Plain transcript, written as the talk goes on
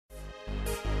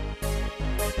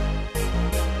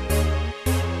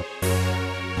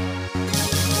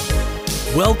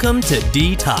Welcome to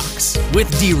D-Talks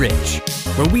with D-Rich,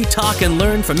 where we talk and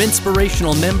learn from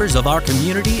inspirational members of our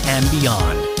community and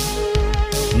beyond.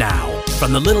 Now,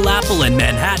 from the Little Apple in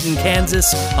Manhattan,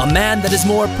 Kansas, a man that is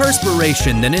more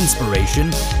perspiration than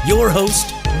inspiration, your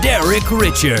host, Derek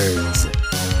Richards.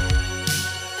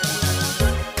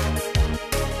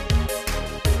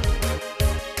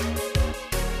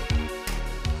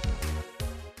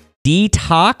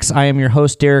 D-Talks. I am your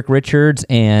host, Derek Richards,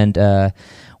 and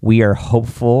we are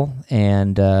hopeful,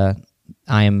 and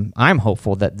I'm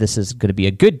hopeful that this is going to be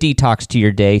a good detox to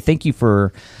your day. Thank you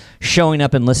for showing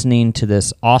up and listening to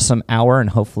this awesome hour, and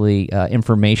hopefully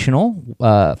informational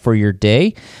for your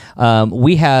day.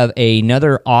 We have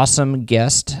another awesome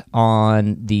guest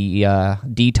on the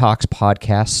Detox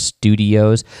Podcast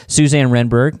Studios, Suzanne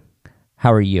Renberg.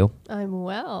 How are you? I'm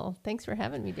well. Thanks for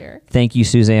having me, Derek. Thank you,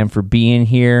 Suzanne, for being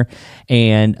here.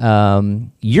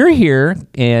 And you're here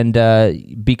and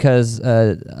because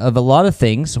of a lot of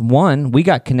things. One, we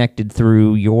got connected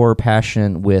through your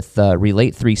passion with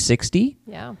Relate 360.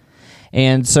 Yeah.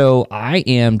 And so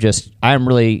I'm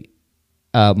really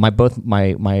my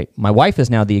wife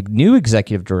is now the new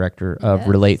executive director of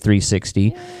Relate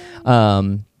 360.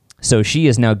 So she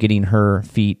is now getting her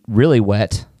feet really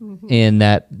wet in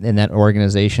that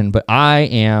organization. But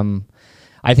I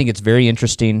think it's very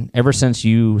interesting. Ever since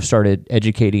you started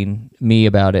educating me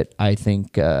about it, I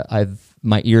think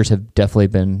my ears have definitely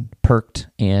been perked.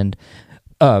 And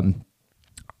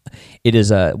it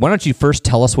is why don't you first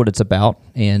tell us what it's about,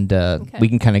 and we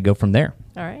can kind of go from there.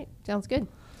 All right, sounds good.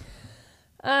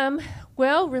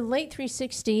 Well, Relate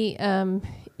 360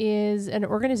 is an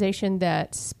organization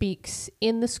that speaks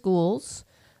in the schools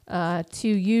to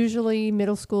usually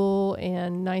middle school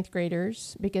and ninth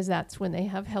graders, because that's when they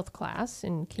have health class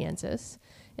in Kansas.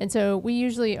 And so we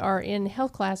usually are in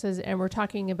health classes and we're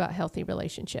talking about healthy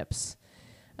relationships.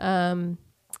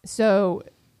 So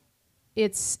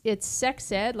it's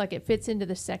sex ed, like it fits into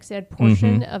the sex ed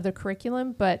portion of the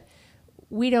curriculum, but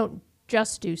we don't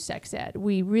just do sex ed.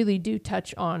 We really do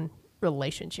touch on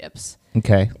relationships.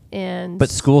 Okay. But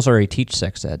schools already teach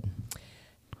sex ed.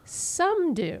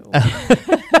 Some do.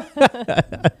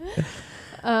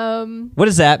 What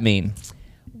does that mean?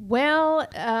 Well,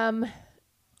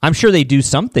 I'm sure they do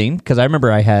something, because I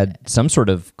remember I had some sort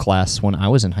of class when I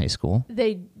was in high school.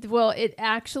 It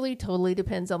actually totally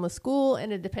depends on the school,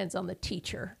 and it depends on the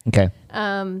teacher. Okay.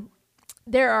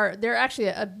 There are actually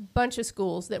a bunch of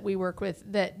schools that we work with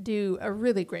that do a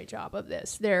really great job of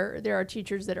this. There are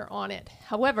teachers that are on it.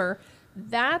 However,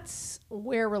 that's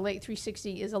where Relate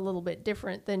 360 is a little bit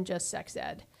different than just sex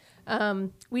ed.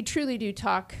 We truly do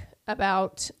talk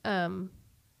about, one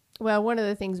of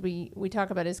the things we talk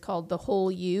about is called the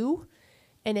whole you,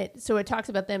 and it talks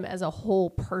about them as a whole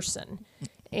person,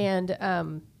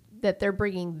 and that they're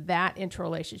bringing that into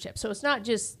relationship. So it's not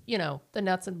just, the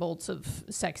nuts and bolts of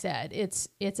sex ed.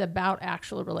 It's about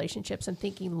actual relationships and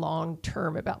thinking long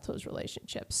term about those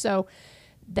relationships. So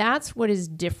that's what is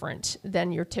different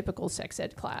than your typical sex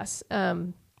ed class.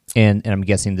 And I'm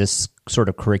guessing this sort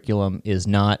of curriculum is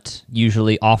not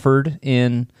usually offered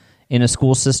in a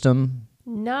school system?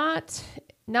 Not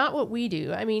what we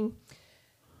do. I mean,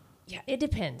 yeah, it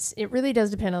depends. It really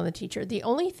does depend on the teacher. The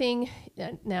only thing,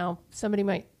 now somebody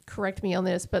might correct me on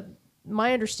this, but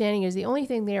my understanding is the only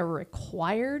thing they are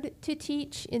required to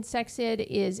teach in sex ed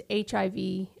is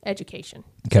HIV education.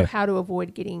 Okay. So how to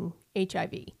avoid getting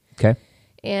HIV. Okay.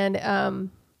 And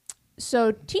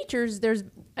so teachers, as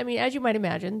you might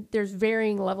imagine, there's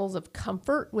varying levels of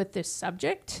comfort with this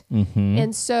subject. Mm-hmm.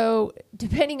 And so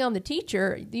depending on the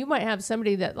teacher, you might have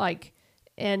somebody that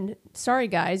and sorry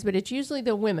guys, but it's usually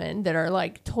the women that are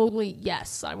totally,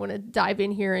 yes, I want to dive in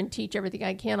here and teach everything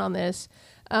I can on this.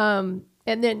 And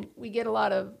then we get a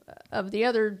lot of the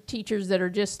other teachers that are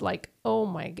just oh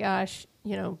my gosh,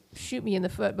 shoot me in the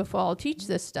foot before I'll teach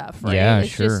this stuff, right? Yeah,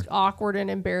 it's sure. just awkward and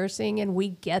embarrassing, and we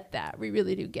get that. We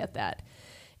really do get that.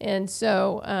 And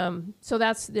so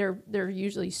that's they're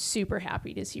usually super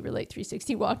happy to see Relate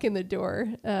 360 walk in the door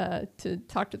to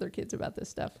talk to their kids about this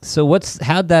stuff. So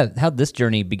how'd this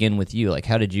journey begin with you?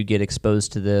 How did you get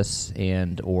exposed to this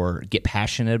or get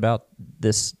passionate about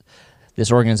this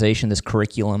organization, this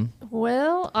curriculum?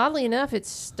 Well, oddly enough, it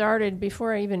started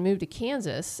before I even moved to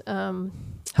Kansas.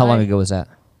 How long ago was that?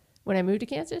 When I moved to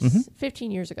Kansas?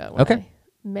 15 years ago. Okay. I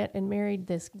met and married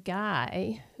this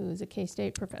guy who was a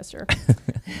K-State professor.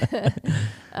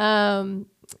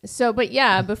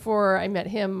 Before I met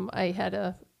him,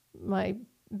 my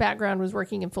background was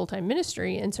working in full-time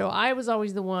ministry. And so I was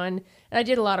always the one, and I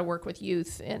did a lot of work with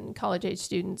youth and college-age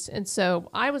students. And so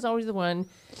I was always the one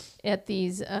at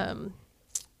these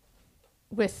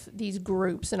with these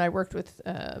groups, and I worked with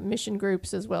mission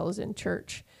groups as well as in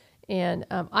church. And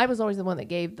I was always the one that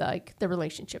gave the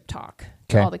relationship talk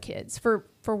to all the kids for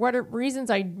whatever reasons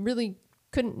I really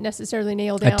couldn't necessarily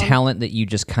nail down. A talent that you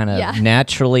just kind of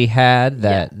naturally had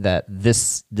that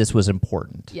this was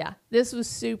important. Yeah, this was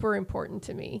super important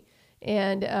to me,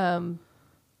 and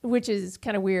which is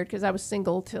kind of weird because I was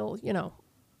single till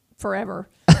forever.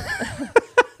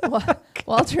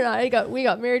 Walter and I we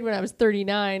got married when I was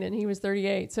 39 and he was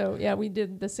 38. So yeah, we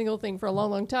did the single thing for a long,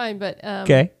 long time. But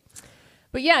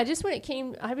But yeah, just when it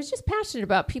came, I was just passionate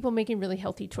about people making really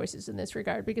healthy choices in this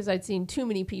regard because I'd seen too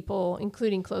many people,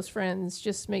 including close friends,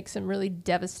 just make some really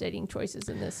devastating choices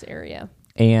in this area.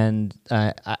 And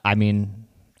I mean,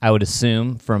 I would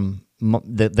assume from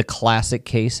the classic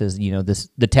case is,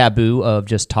 the taboo of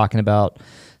just talking about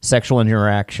sexual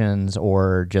interactions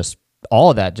or just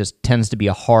all of that just tends to be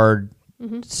a hard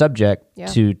subject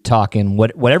to talk in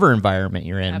whatever environment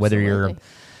you're in, Absolutely.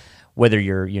 whether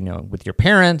you're with your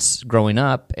parents growing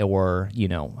up or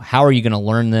how are you going to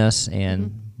learn this,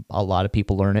 and a lot of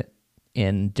people learn it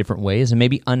in different ways and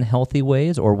maybe unhealthy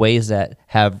ways or ways that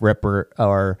have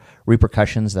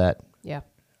repercussions that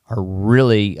are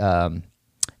really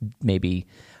maybe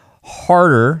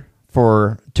harder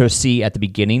to see at the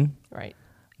beginning. Right.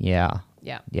 Yeah,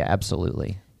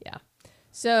 absolutely. Yeah.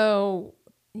 So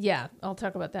I'll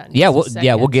talk about that in Yeah, just a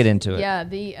second. we'll get into it.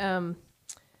 Yeah,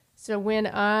 so when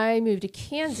I moved to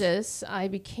Kansas, I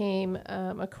became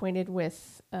acquainted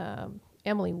with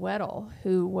Emily Weddle,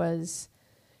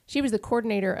 she was the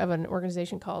coordinator of an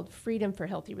organization called Freedom for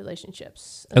Healthy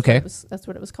Relationships. That's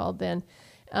what it was called then.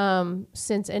 And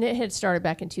it had started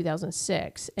back in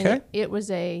 2006, and it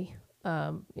was an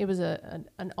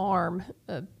arm,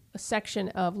 a section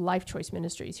of Life Choice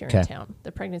Ministries here in town.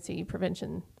 The pregnancy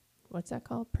prevention, what's that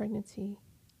called? Pregnancy,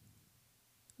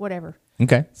 whatever.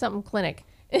 Okay. Something clinic.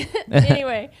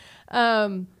 Anyway,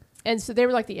 and so they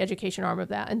were like the education arm of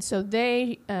that. And so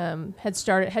they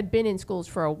had been in schools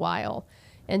for a while.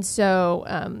 And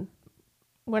so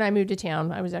when I moved to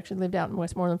town, I was actually lived out in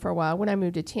Westmoreland for a while. When I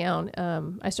moved to town,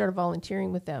 I started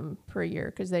volunteering with them for a year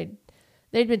because they'd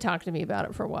been talking to me about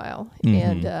it for a while.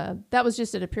 And that was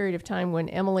just at a period of time when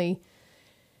Emily,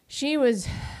 she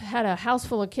had a house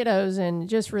full of kiddos and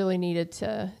just really needed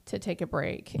to take a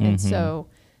break. And so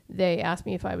they asked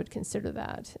me if I would consider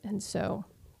that. And so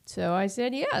I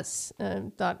said yes,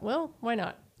 and thought, well, why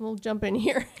not? We'll jump in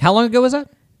here. How long ago was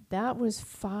that? That was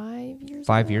 5 years ago.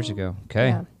 5 years ago. Okay.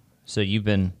 Yeah. So you've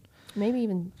been... Maybe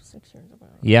even 6 years ago.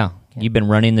 Yeah. You've been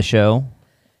running the show.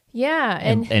 Yeah.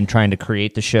 And trying to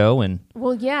create the show. And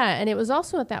it was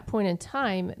also at that point in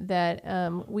time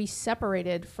that we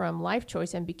separated from Life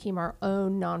Choice and became our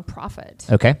own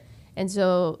nonprofit. Okay. And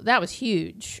so that was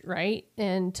huge, right?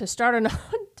 And to start a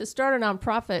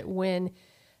nonprofit when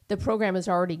the program is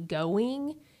already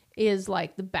going is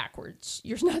like the backwards.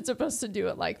 You're not supposed to do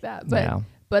it like that,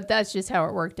 but that's just how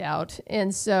it worked out.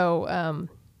 And so,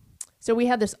 so we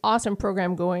had this awesome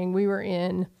program going. We were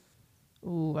in, I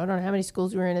don't know how many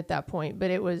schools we were in at that point,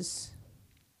 but it was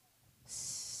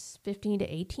 15 to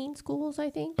 18 schools, I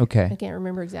think. Okay. I can't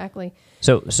remember exactly.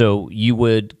 So you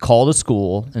would call the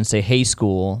school and say, "Hey,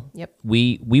 school,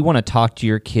 we want to talk to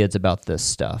your kids about this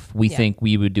stuff. We think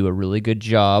we would do a really good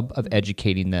job of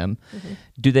educating them."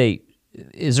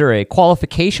 Is there a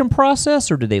qualification process,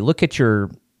 or do they look at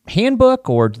your handbook,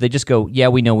 or do they just go, "Yeah,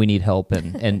 we know we need help,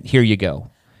 and here you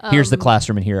go. Here's the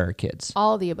classroom, and here are our kids."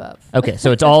 All the above. Okay,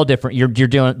 so it's all different. You're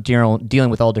dealing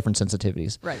with all different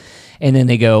sensitivities. Right. And then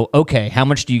they go, "Okay, how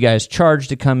much do you guys charge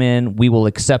to come in? We will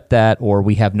accept that, or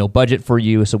we have no budget for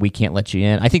you, so we can't let you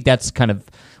in." I think that's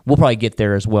we'll probably get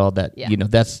there as well, that,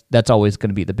 that's always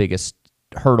going to be the biggest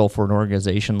hurdle for an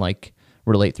organization like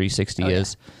Relate 360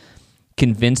 is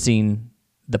convincing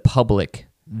the public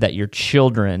that your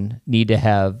children need to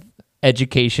have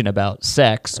education about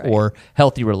sex or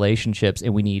healthy relationships,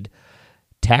 and we need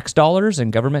tax dollars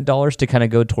and government dollars to kind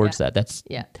of go towards that.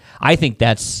 I think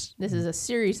this is a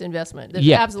serious investment. That's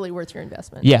absolutely worth your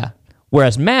investment. Yeah.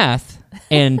 Whereas math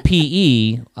and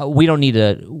PE, we don't need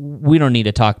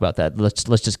to talk about that. Let's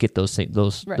just get those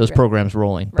programs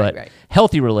rolling. But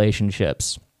healthy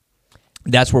relationships,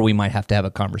 that's where we might have to have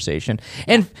a conversation,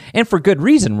 and for good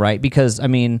reason, right? Because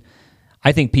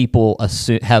I think people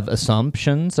have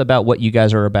assumptions about what you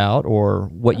guys are about or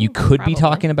what you could be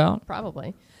talking about.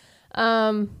 Probably.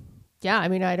 Yeah, I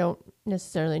mean, I don't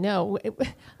necessarily know.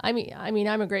 I mean,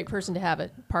 I'm a great person to have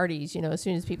at parties. You know, as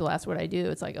soon as people ask what I do,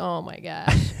 it's like, oh my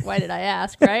gosh, why did I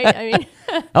ask? Right? I mean,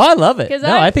 oh, I love it.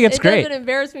 No, I think it's great. It doesn't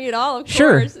embarrass me at all, of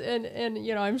Sure. course. And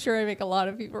you know, I'm sure I make a lot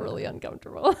of people really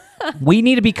uncomfortable. We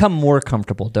need to become more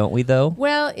comfortable, don't we? Though.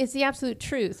 Well, it's the absolute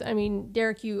truth. I mean,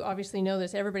 Derek, you obviously know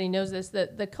this. Everybody knows this.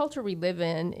 That the culture we live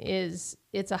in it's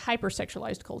a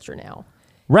hypersexualized culture now.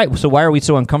 Right. So why are we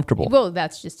so uncomfortable? Well,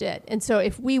 that's just it. And so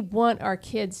if we want our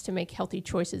kids to make healthy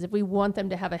choices, if we want them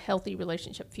to have a healthy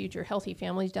relationship future, healthy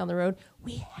families down the road,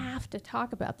 we have to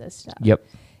talk about this stuff. Yep.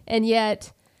 And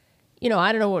yet, you know,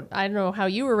 I don't know how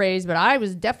you were raised, but I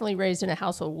was definitely raised in a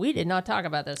household we did not talk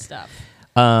about this stuff.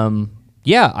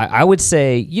 Yeah, I would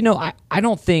say, you know, I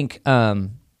don't think I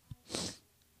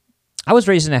was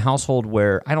raised in a household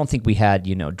where I don't think we had,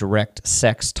 you know, direct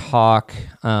sex talk.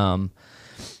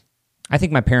 I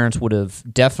think my parents would have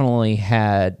definitely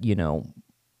had, you know,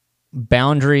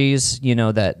 boundaries, you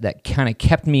know, that kind of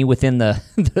kept me within the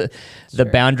Sure.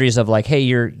 boundaries of like, hey,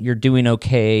 you're doing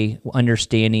okay,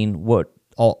 understanding what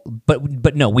all,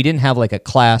 but no, we didn't have like a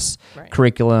class Right.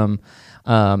 curriculum.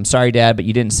 Sorry, Dad, but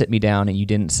you didn't sit me down and you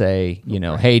didn't say, you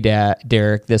know, hey,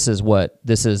 Derek, this is what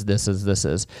this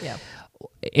is. Yeah.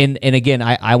 And again,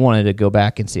 I wanted to go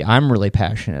back and see, I'm really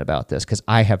passionate about this because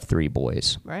I have 3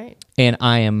 boys. Right. And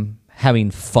I am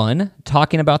having fun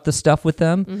talking about this stuff with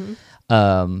them.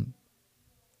 Mm-hmm.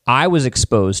 I was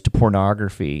exposed to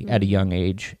pornography at a young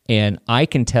age, and I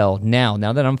can tell now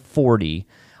that I'm 40,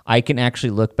 I can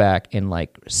actually look back and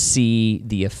like see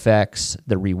the effects,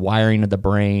 the rewiring of the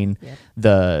brain,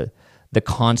 the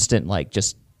constant like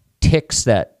just tics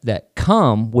that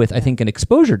come with, I think, an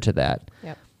exposure to that.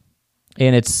 Yep.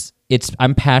 And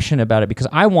I'm passionate about it because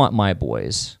I want my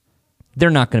boys. They're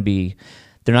not going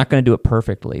to do it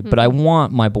perfectly, but I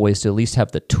want my boys to at least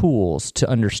have the tools to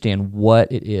understand what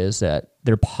it is that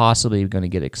they're possibly going to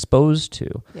get exposed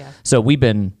to. Yeah. So we've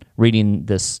been reading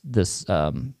this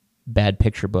bad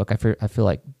picture book. I feel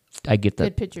like I get the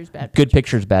Good pictures, bad good pictures.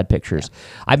 pictures, bad pictures.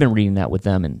 Yeah. I've been reading that with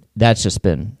them, and that's just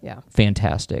been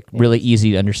fantastic. Yeah. Really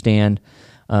easy to understand,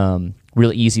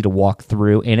 really easy to walk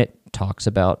through, and it talks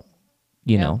about,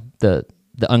 you know, the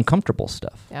uncomfortable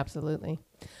stuff. Absolutely.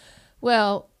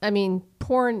 Well, I mean,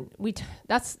 porn,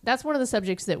 that's one of the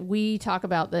subjects that we talk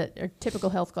about that our typical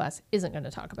health class isn't going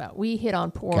to talk about. We hit on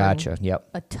porn Gotcha. Yep.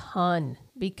 a ton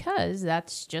because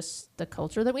that's just the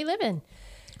culture that we live in.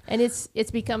 And it's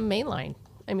become mainline.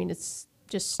 I mean, it's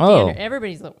just standard.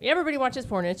 Everybody watches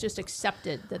porn, and it's just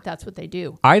accepted that that's what they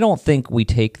do. I don't think we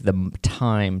take the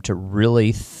time to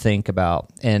really think about,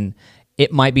 and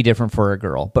it might be different for a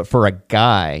girl, but for a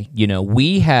guy, you know,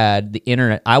 we had the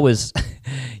internet.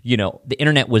 You know, the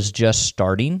internet was just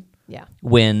starting. Yeah.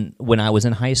 When I was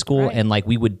in high school, Right. and like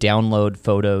we would download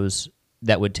photos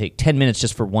that would take 10 minutes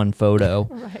just for one photo.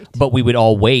 Right. But we would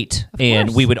all wait, and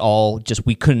course. we would all just,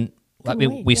 we couldn't, I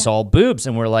mean, wait, we yeah. saw boobs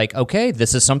and we're like, okay,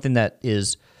 this is something that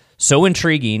is so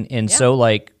intriguing and so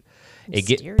like,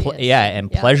 Mysterious.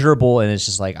 and pleasurable. And it's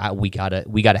just like, we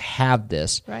gotta have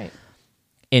this. Right.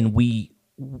 And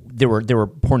there were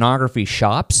pornography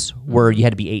shops where you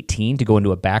had to be 18 to go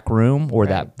into a back room, or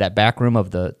Right. that back room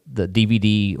of the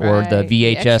DVD or the Right.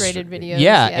 The VHS. X-rated videos,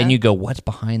 yeah, yeah. and you go, what's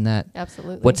behind that?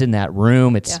 Absolutely. What's in that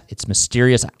room? It's Yeah. it's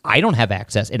mysterious. I don't have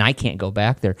access, and I can't go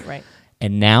back there. Right.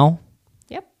 And now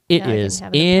Yep. it Now I can is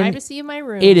have it in in the privacy of my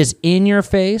room. it is in your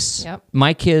face. Yep.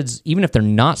 My kids, even if they're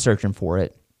not searching for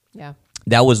it, Yeah.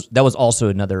 that was also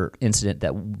another incident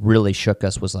that really shook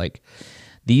us. Was like,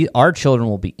 our children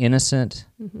will be innocent.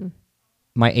 Mm-hmm.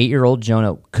 My 8-year-old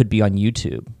Jonah could be on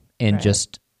YouTube and Right.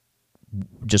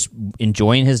 just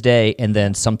enjoying his day, and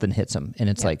then something hits him, and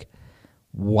it's Yep. like,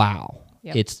 wow,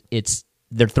 Yep. it's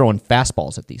they're throwing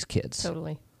fastballs at these kids.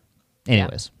 Totally.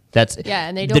 Anyways, that's Yeah,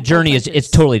 and they the don't journey pull is punches.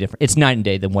 it's totally different. It's night and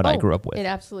day than what I grew up with. It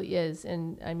absolutely is.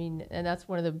 And I mean, and that's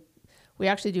one of the, we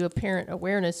actually do a parent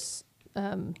awareness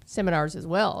seminars as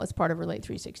well as part of Relate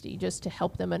 360, just to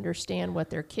help them understand what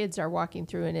their kids are walking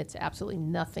through. And it's absolutely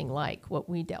nothing like what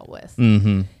we dealt with.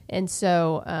 Mm-hmm. And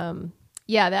so,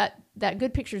 that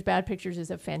good pictures, bad pictures is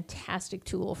a fantastic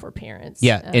tool for parents.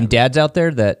 Yeah, and dads out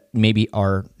there that maybe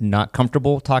are not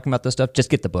comfortable talking about this stuff, just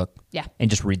get the book. Yeah. And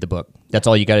just read the book. That's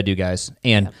all you got to do, guys.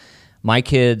 And my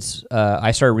kids,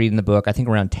 I started reading the book, I think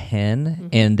around 10,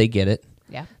 and they get it.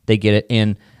 Yeah. They get it.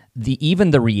 And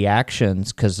even the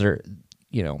reactions, because they're,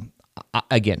 you know,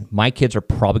 again, my kids are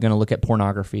probably going to look at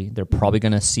pornography. They're probably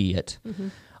going to see it.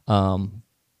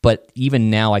 But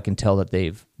even now, I can tell that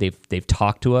they've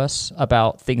talked to us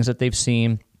about things that they've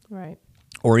seen. Right.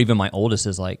 Or even my oldest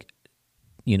is like,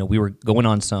 you know, we were going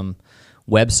on some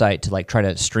website to like try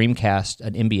to streamcast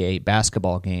an NBA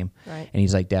basketball game. Right. And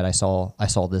he's like, Dad, I saw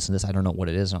this and this. I don't know what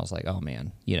it is. And I was like, oh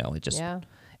man, it just, Yeah.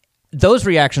 those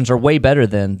reactions are way better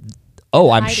than,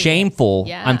 oh, I'm hiding it. shameful.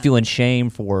 Yeah. I'm feeling shame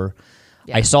for,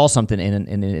 Yeah. I saw something and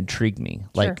it intrigued me.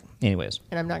 Like, Sure. anyways.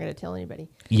 And I'm not going to tell anybody.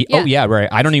 Oh yeah, right.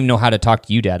 I don't even know how to talk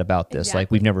to you, Dad, about this.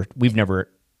 Exactly. Like we've never,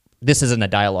 this isn't a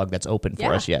dialogue that's open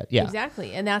for us yet. Yeah.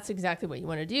 Exactly. And that's exactly what you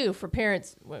want to do for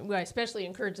parents. I especially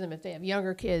encourage them if they have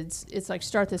younger kids. It's like,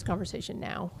 start this conversation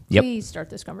now. Yep. Please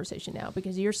start this conversation now,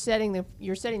 because you're setting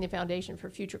the foundation for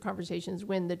future conversations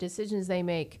when the decisions they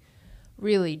make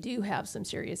really do have some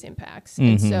serious impacts. Mm-hmm.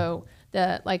 And so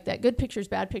that Good Pictures,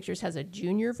 Bad Pictures has a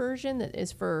junior version that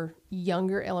is for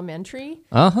younger elementary,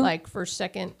 like for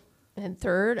second and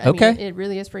third. I mean, it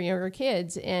really is for younger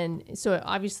kids. And so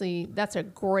obviously that's a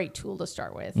great tool to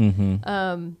start with. Mm-hmm.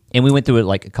 And we went through it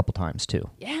like a couple times too.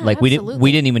 Yeah, like absolutely.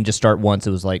 we didn't even just start once.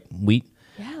 It was like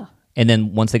Yeah. and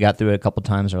then once they got through it a couple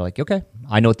times, they're like, okay,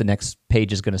 I know what the next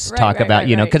page is going to talk about,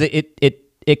 right. because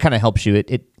it kind of helps you.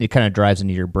 It kind of drives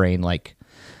into your brain like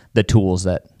the tools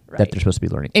that they're supposed to be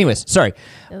learning. Anyways, sorry,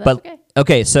 No, but okay.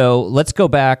 Okay, so let's go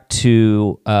back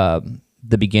to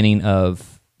the beginning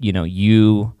of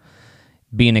you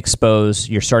being exposed.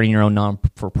 You're starting your own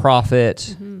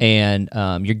non-for-profit, and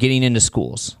you're getting into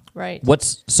schools. Right. What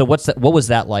is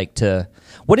that like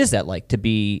to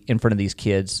be in front of these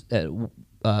kids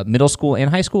at middle school and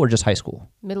high school, or just high school?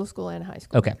 Middle school and high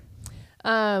school. Okay.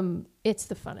 It's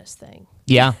the funnest thing.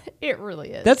 Yeah. It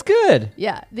really is. That's good.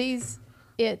 Yeah.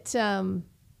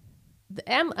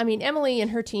 Emily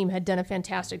and her team had done a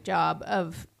fantastic job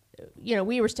of,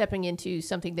 we were stepping into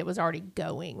something that was already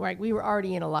going, right? We were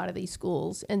already in a lot of these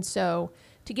schools. And so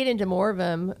to get into more of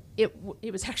them,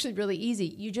 it was actually really easy.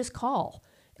 You just call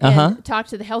and talk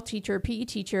to the health teacher, PE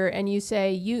teacher, and you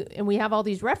say, and we have all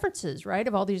these references, right,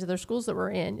 of all these other schools that we're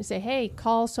in. You say, hey,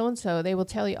 call so-and-so. They will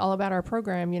tell you all about our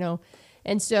program,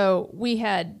 And so we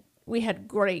had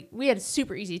a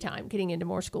super easy time getting into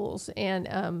more schools.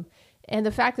 And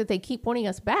the fact that they keep wanting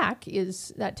us back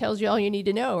that tells you all you need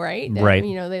to know, right? That, right.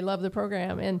 They love the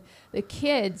program, and the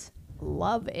kids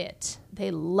love it. They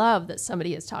love that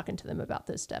somebody is talking to them about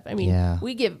this stuff. I mean, Yeah.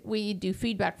 we do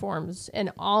feedback forms,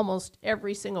 and almost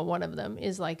every single one of them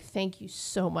is like, thank you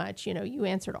so much. You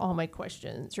answered all my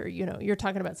questions, or, you're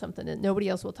talking about something that nobody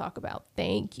else will talk about.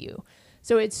 Thank you.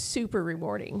 So it's super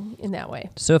rewarding in that way.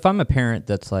 So if I'm a parent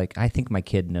that's like, I think my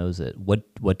kid knows it,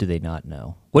 what do they not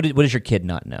know? What does your kid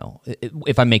not know?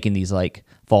 If I'm making these like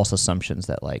false assumptions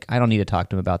that like, I don't need to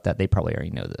talk to them about that, they probably already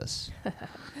know this.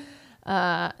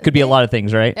 Could be a lot of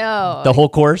things, right? Oh, the whole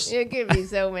course? It could be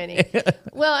so many.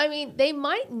 Well, I mean, they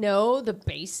might know the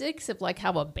basics of like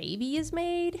how a baby is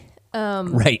made.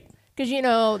 Right.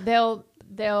 Because,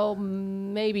 they'll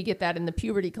maybe get that in the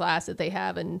puberty class that they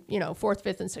have in, 4th,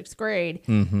 5th, and 6th grade.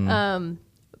 Mm-hmm.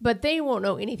 But they won't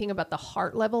know anything about the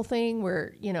heart level thing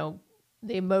where,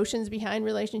 the emotions behind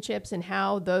relationships and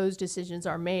how those decisions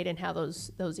are made and how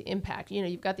those impact.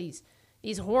 You've got these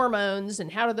hormones, and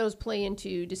how do those play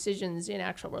into decisions in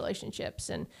actual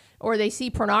relationships? Or they see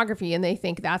pornography and they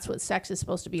think that's what sex is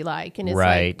supposed to be like. And it's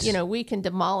right. like, we can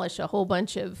demolish a whole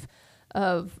bunch of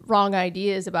wrong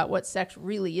ideas about what sex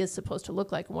really is supposed to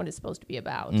look like and what it's supposed to be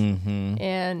about. Mm-hmm.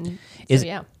 And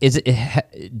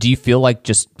do you feel like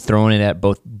just throwing it at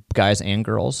both guys and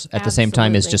girls at the same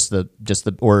time is just the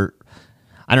or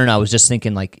I don't know, I was just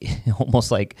thinking like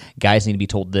almost like guys need to be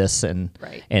told this and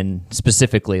right. and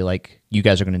specifically like you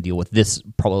guys are going to deal with this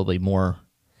probably more.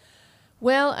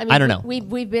 Well, I mean, I don't know.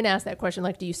 We've been asked that question,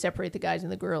 like, do you separate the guys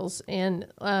and the girls? And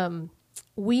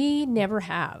we never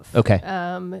have. Okay.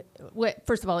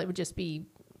 First of all, it would just be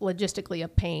logistically a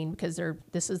pain because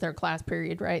this is their class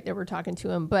period, right? That we're talking to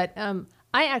them. But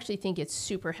I actually think it's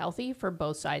super healthy for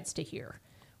both sides to hear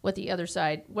what the other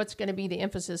side, what's going to be the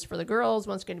emphasis for the girls,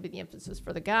 what's going to be the emphasis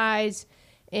for the guys,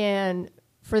 and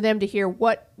for them to hear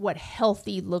what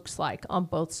healthy looks like on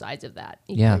both sides of that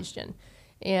equation.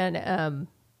 And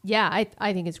I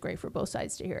think it's great for both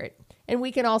sides to hear it. And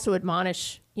we can also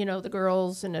admonish, the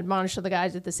girls and admonish the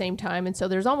guys at the same time. And so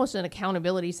there's almost an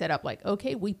accountability set up like,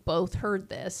 okay, we both heard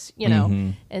this,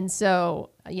 Mm-hmm. And so,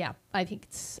 I think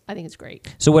it's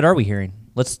great. So what are we hearing?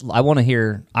 I want to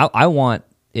hear, I want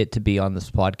it to be on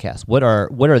this podcast. What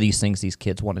are these things these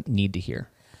kids need to hear?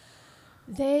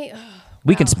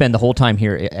 We can spend the whole time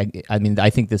here. I mean,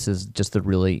 I think this is just the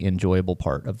really enjoyable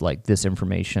part of like this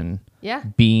information Yeah.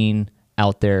 being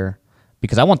out there,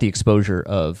 because I want the exposure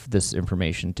of this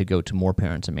information to go to more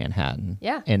parents in Manhattan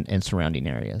and surrounding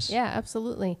areas. Yeah,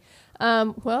 absolutely.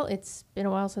 Well, it's been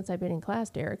a while since I've been in class,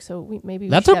 Derek, so maybe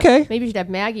That's okay. Maybe we should have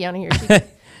Maggie on here.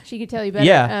 She could tell you better.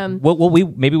 Yeah.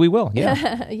 Maybe we will.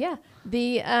 Yeah. Yeah.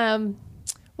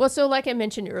 Well, so like I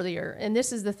mentioned earlier, and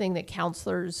this is the thing that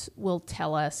counselors will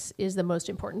tell us is the most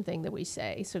important thing that we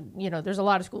say. So, there's a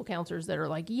lot of school counselors that are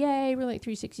like, yay, Relate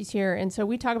 360's here. And so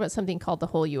we talk about something called the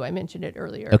whole you. I mentioned it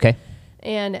earlier. Okay.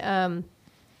 And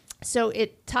so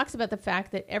it talks about the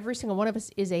fact that every single one of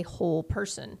us is a whole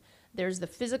person. There's the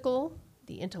physical,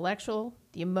 the intellectual,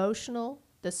 the emotional,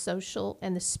 the social,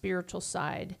 and the spiritual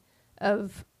side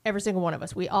of every single one of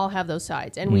us. We all have those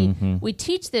sides. And we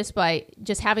teach this by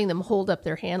just having them hold up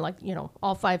their hand, like,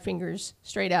 all 5 fingers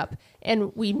straight up.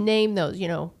 And we name those,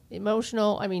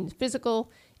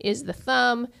 physical is the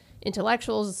thumb,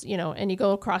 intellectuals, and you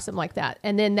go across them like that.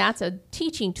 And then that's a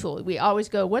teaching tool. We always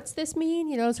go, what's this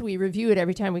mean? So we review it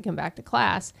every time we come back to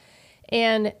class.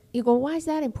 And you go, why is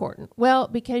that important? Well,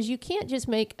 because you can't just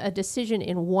make a decision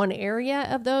in one area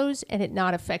of those and it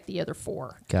not affect the other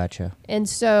 4. Gotcha. And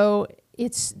so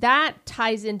that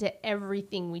ties into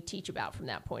everything we teach about from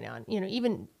that point on.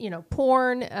 Even,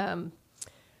 porn,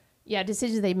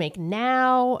 decisions they make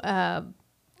now,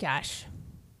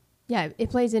 it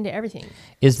plays into everything.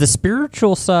 Is the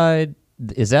spiritual side,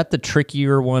 is that the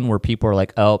trickier one where people are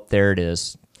like, oh, there it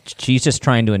is. She's just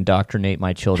trying to indoctrinate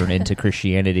my children into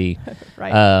Christianity.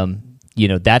 Right.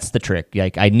 That's the trick.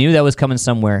 Like, I knew that was coming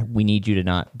somewhere. We need you to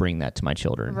not bring that to my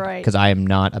children. Right. Because I am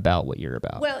not about what you're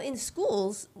about. Well, in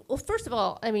schools, first of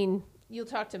all, you'll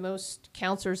talk to most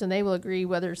counselors and they will agree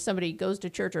whether somebody goes to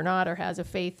church or not or has a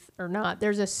faith or not.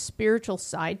 There's a spiritual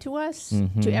side to us,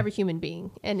 to every human being.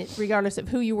 And regardless of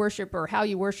who you worship or how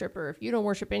you worship or if you don't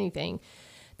worship anything,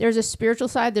 there's a spiritual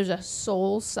side, there's a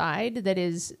soul side that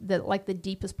is like the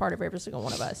deepest part of every single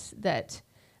one of us that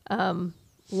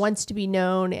wants to be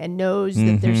known and knows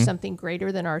that there's something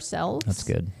greater than ourselves. That's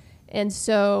good. And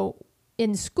so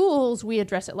in schools, we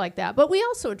address it like that. But we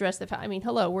also address the fact,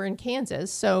 we're in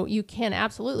Kansas, so you can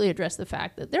absolutely address the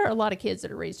fact that there are a lot of kids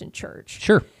that are raised in church.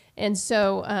 Sure. And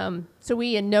so so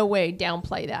we in no way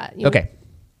downplay that. Okay,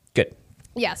 good.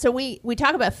 Yeah, so we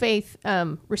talk about faith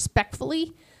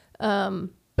respectfully,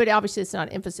 but obviously it's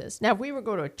not emphasis. Now, if we were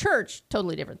going to a church,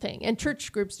 totally different thing. And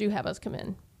church groups do have us come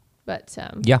in. But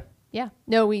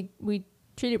no, we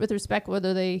treat it with respect,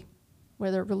 whether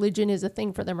religion is a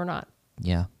thing for them or not.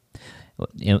 Yeah.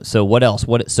 So what else?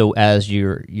 So as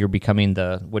you're becoming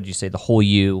the whole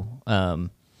you?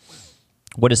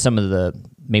 What is some of the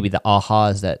maybe the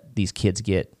ahas that these kids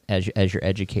get as you're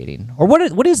educating, or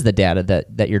what is the data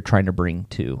that you're trying to bring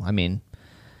to?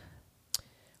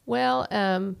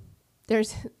 Well,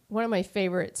 there's one of my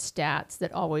favorite stats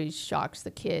that always shocks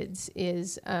the kids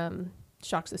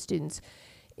shocks the students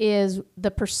is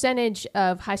the percentage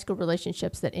of high school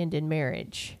relationships that end in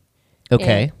marriage.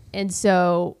 Okay. And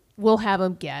so we'll have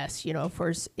them guess,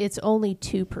 it's only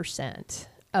 2%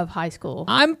 of high school.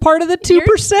 I'm part of the 2%. You're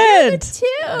the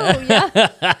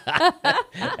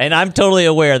 2, yeah. And I'm totally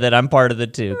aware that I'm part of the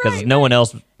 2 because no one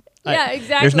else. Yeah,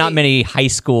 exactly. There's not many high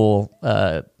school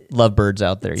lovebirds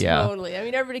out there. Yeah. Totally.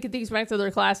 Everybody could think back to their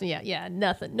class and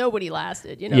nothing. Nobody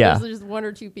lasted. Those are just 1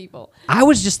 or 2 people. I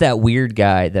was just that weird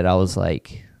guy that I was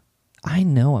like, I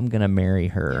know I'm going to marry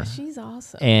her. Yeah, she's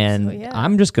awesome. And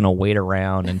I'm just going to wait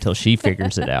around until she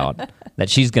figures it out that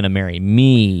she's going to marry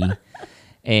me.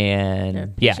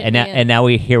 And and now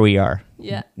here we are.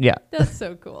 Yeah. Yeah. That's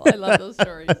so cool. I love those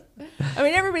stories.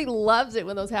 Everybody loves it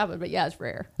when those happen, but it's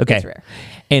rare. Okay. It's rare.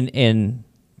 And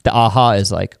the aha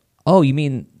is like, oh, you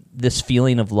mean this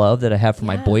feeling of love that I have for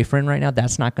my boyfriend right now,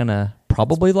 that's not going to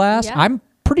probably last? Yeah. I'm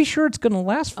pretty sure it's going to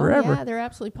last forever. Oh, yeah, they're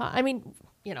absolutely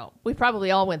we probably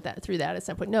all went through that at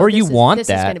some point. No, or you want this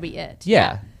that. is going to be it.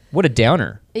 Yeah. What a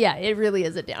downer. Yeah, it really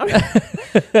is a downer.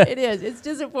 It is. It's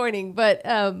disappointing, but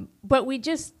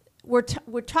we're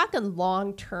talking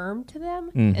long term to them,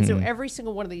 and so every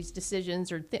single one of these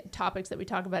decisions or topics that we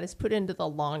talk about is put into the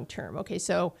long term. Okay,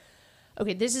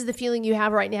 this is the feeling you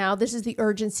have right now. This is the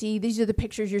urgency. These are the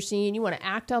pictures you're seeing. You want to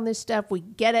act on this stuff. We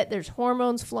get it. There's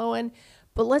hormones flowing.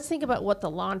 But let's think about what the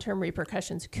long-term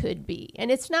repercussions could be. And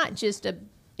it's not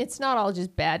all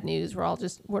just bad news.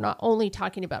 We're not only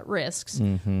talking about risks.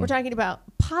 We're talking about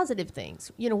positive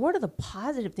things. What are the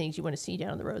positive things you want to see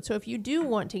down the road? So if you do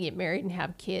want to get married and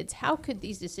have kids, how could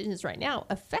these decisions right now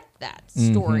affect that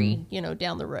story,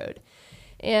 down the road?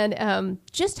 And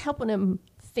just helping them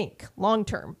think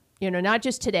long-term. Not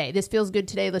just today. This feels good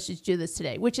today. Let's just do this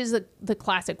today, which is the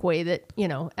classic way that,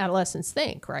 adolescents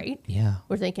think, right? Yeah.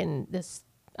 We're thinking this,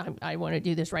 I want to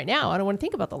do this right now. I don't want to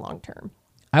think about the long term.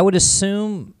 I would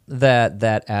assume that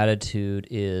that attitude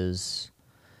is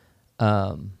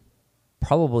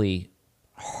probably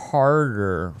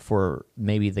harder for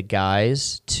maybe the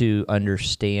guys to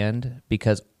understand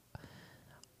because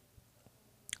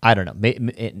I don't know,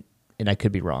 and I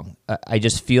could be wrong. I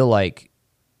just feel like,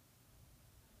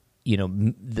 you know,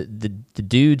 the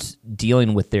dudes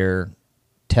dealing with their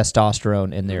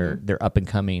testosterone and their up and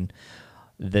coming,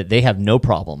 that they have no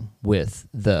problem with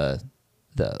the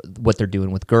what they're doing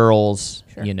with girls.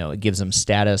 Sure. You know, it gives them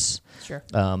status. Sure.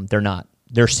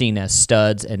 They're seen as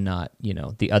studs and not, you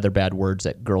know, the other bad words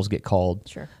that girls get called.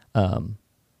 Sure.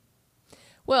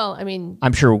 Well, I mean,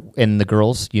 I'm sure, and the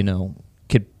girls, you know,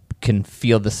 can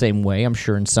feel the same way, I'm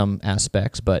sure, in some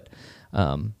aspects. But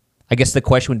I guess the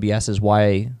question would be asked is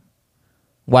why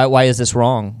is this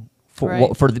wrong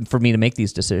for me to make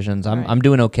these decisions? I'm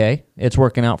doing okay. It's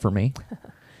working out for me.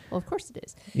 Well, of course it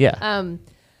is. Yeah.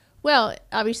 Well,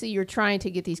 obviously, you're trying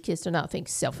to get these kids to not think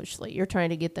selfishly. You're trying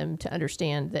to get them to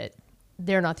understand that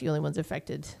they're not the only ones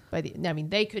affected by the. I mean,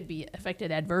 they could be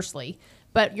affected adversely,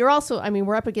 but you're also. I mean,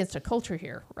 we're up against a culture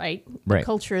here, right? Right. A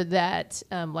culture that,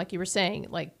 like you were saying,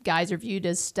 like guys are viewed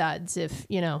as studs if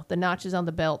you know the notches on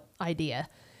the belt idea.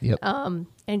 Yep.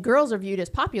 And girls are viewed as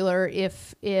popular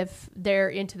if they're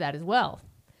into that as well.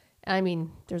 I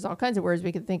mean, there's all kinds of words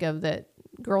we could think of that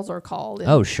girls are called. And,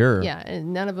 oh, sure. Yeah,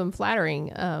 and none of them flattering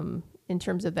in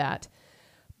terms of that.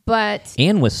 But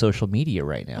and with social media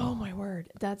right now. Oh my word,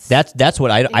 that's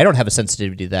what I don't have a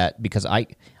sensitivity to that because I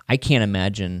can't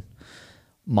imagine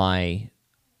my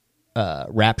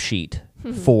rap sheet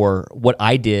for what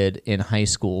I did in high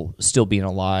school still being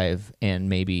alive and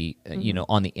maybe you know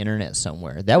on the internet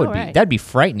somewhere. That'd be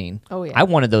frightening. Oh yeah. I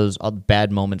wanted those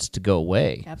bad moments to go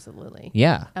away. Absolutely.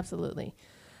 Yeah. Absolutely.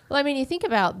 Well, I mean, you think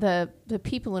about the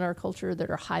people in our culture that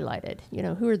are highlighted. You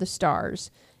know, who are the stars,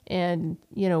 and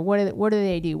you know what do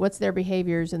they do? What's their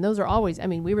behaviors? And those are always. I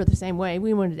mean, we were the same way.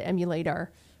 We wanted to emulate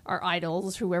our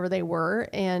idols, whoever they were,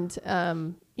 and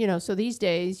you know. So these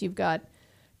days, you've got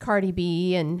Cardi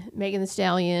B and Megan Thee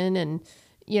Stallion, and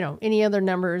you know any other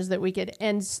numbers that we could.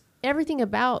 And everything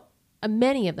about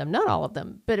many of them, not all of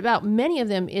them, but about many of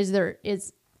them it's a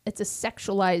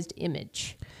sexualized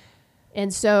image.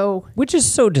 And so, which is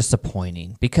so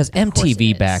disappointing because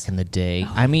MTV back in the day,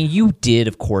 I mean, you did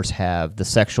of course have the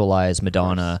sexualized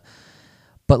Madonna,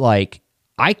 but like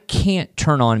I can't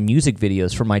turn on music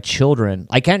videos for my children.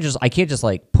 I can't just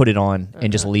like put it on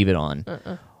and just leave it on.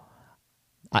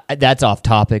 That's off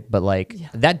topic, but like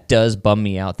that does bum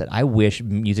me out that I wish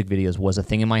music videos was a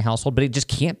thing in my household, but it just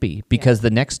can't be because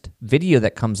the next video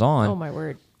that comes on, oh my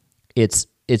word, it's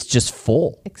just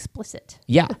full explicit.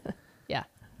 Yeah. Yeah.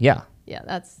 Yeah. Yeah,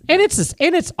 that's and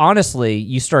it's honestly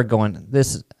you start going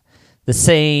this is the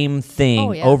same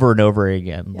thing over and over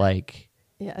again. Yeah. Like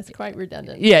it's quite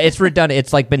redundant. Yeah, it's redundant.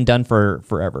 It's like been done for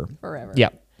forever. Forever. Yeah.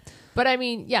 But I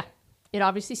mean, yeah, it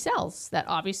obviously sells. That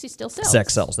obviously still sells.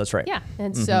 Sex sells. That's right. Yeah,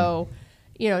 and so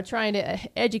you know, trying to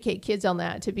educate kids on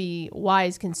that to be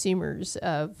wise consumers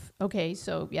of okay,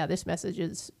 so yeah, this message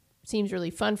seems really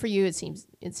fun for you. It seems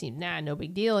no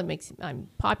big deal. I'm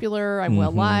popular. I'm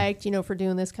well liked, you know, for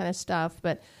doing this kind of stuff.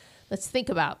 But let's think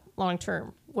about long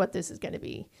term what this is going to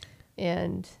be.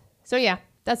 And so yeah,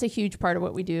 that's a huge part of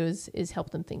what we do is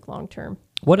help them think long term.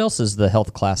 What else is the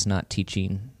health class not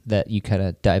teaching that you kind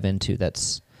of dive into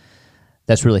that's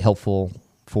really helpful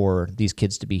for these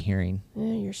kids to be hearing?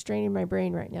 You're straining my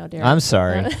brain right now, Derek. I'm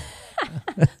sorry.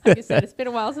 Like I said, it's been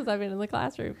a while since I've been in the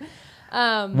classroom.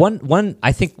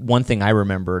 I think one thing I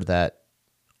remember that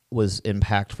was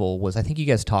impactful was I think you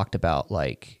guys talked about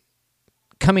like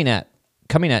coming at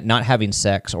not having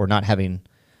sex or not having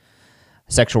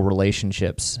sexual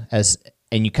relationships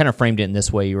and you kind of framed it in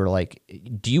this way. You were like,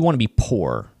 do you want to be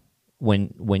poor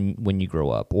when you grow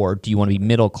up, or do you want to be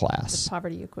middle class? The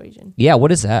poverty equation. Yeah,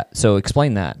 what is that? So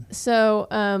explain that. So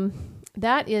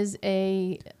that is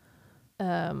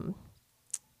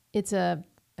it's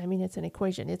an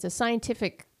equation. It's a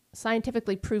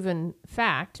scientifically proven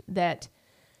fact that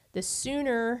the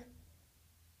sooner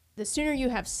you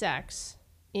have sex,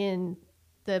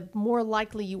 the more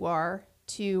likely you are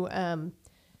to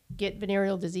get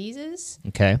venereal diseases.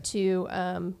 Okay.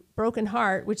 To broken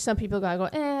heart, which some people go,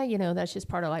 you know, that's just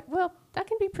part of life. Well, that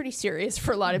can be pretty serious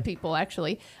for a lot of people,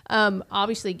 actually.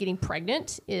 Obviously, getting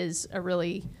pregnant is a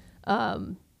really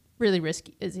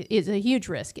risky, is a huge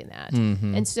risk in that.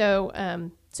 Mm-hmm. And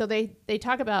so, so they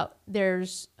talk about I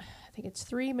think it's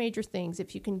 3 major things.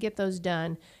 If you can get those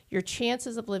done, your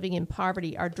chances of living in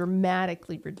poverty are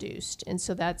dramatically reduced. And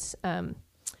so that's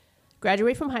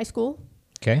graduate from high school.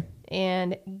 Okay.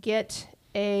 And get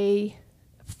a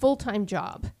full-time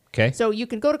job. Okay. So you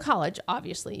could go to college,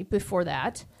 obviously, before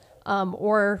that,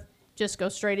 or just go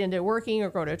straight into working or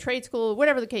go to a trade school,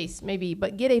 whatever the case may be,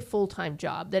 but get a full-time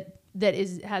job that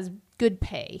has good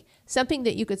pay, something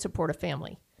that you could support a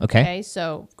family. Okay.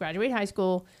 So graduate high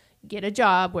school, get a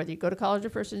job, whether you go to college or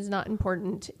first is not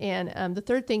important. And the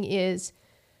third thing is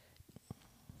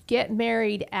get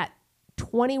married at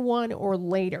 21 or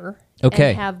later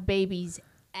Okay. and have babies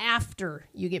after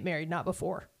you get married, not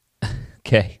before.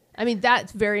 Okay. I mean,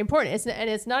 that's very important.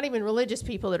 It's not even religious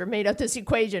people that are made up this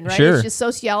equation, right? Sure. It's just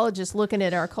sociologists looking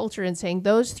at our culture and saying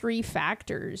those three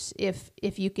factors, if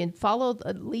you can follow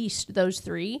at least those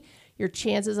three, your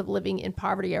chances of living in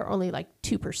poverty are only like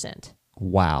 2%.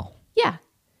 Wow. Yeah.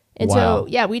 And Wow. so,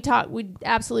 yeah, we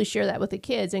absolutely share that with the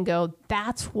kids and go,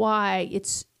 that's why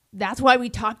we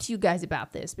talk to you guys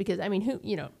about this. Because, I mean,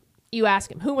 you ask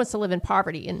them, who wants to live in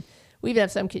poverty? And we even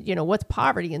have some kids, what's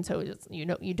poverty? And so,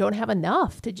 you don't have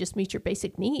enough to just meet your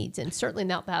basic needs, and certainly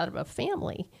not that of a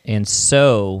family. And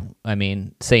so, I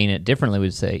mean, saying it differently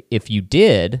would say, if you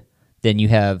did, then you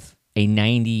have a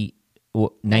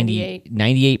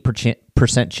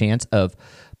 98% chance of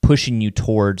pushing you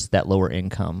towards that lower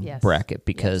income Yes. bracket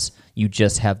because you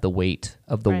just have the weight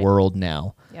of the Right. world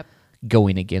now Yep.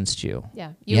 going against you.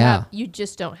 Yeah. You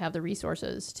just don't have the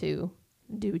resources to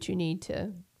do what you need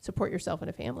to support yourself and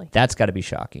a family. That's got to be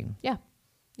shocking. Yeah.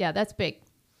 Yeah, that's big.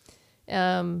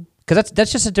 Because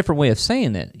that's just a different way of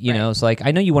saying it. You know, it's like, I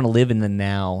know you want to live in the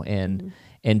now and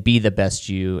be the best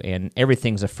you, and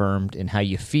everything's affirmed in how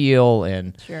you feel,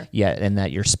 and Sure. and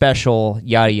that you're special,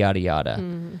 yada yada yada.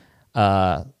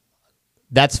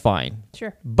 That's fine.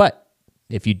 Sure. But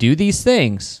if you do these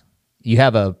things, you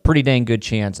have a pretty dang good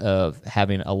chance of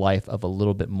having a life of a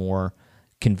little bit more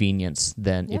convenience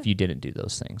than if you didn't do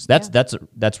those things.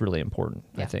 That's really important,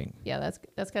 I think. Yeah,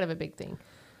 that's kind of a big thing.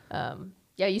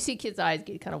 You see kids' eyes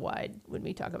get kind of wide when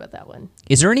we talk about that one.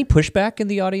 Is there any pushback in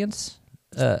the audience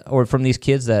or from these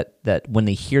kids that when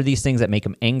they hear these things that make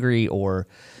them angry or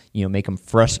make them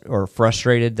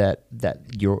frustrated that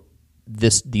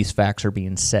these facts are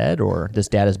being said or this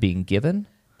data is being given?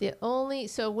 At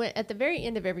the very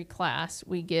end of every class,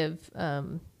 we give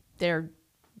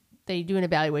they do an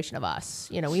evaluation of us.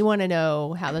 We want to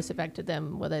know how this affected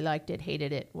them, whether they liked it,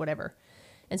 hated it, whatever.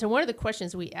 And so one of the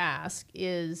questions we ask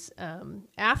is,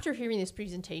 after hearing this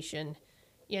presentation,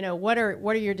 what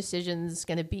are your decisions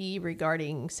going to be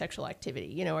regarding sexual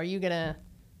activity? Are you going to,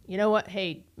 what?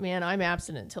 Hey, man, I'm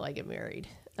abstinent until I get married.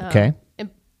 Okay.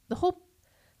 And the whole,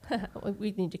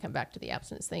 we need to come back to the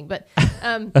abstinence thing, but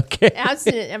Okay.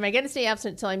 abstinent. Am I going to stay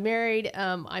abstinent until I'm married?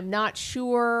 I'm not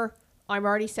sure. I'm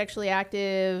already sexually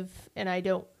active, and I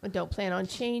don't plan on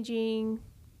changing.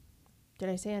 Did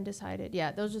I say undecided?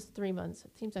 Yeah, those are 3 months.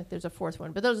 It seems like there's a fourth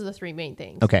one, but those are the three main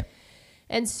things. Okay.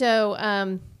 And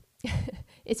so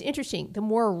it's interesting. The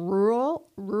more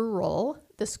rural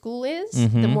the school is,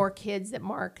 the more kids that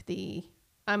mark the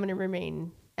I'm going to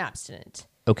remain abstinent.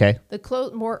 Okay.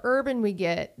 The more urban we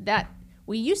get, that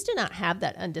we used to not have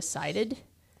that undecided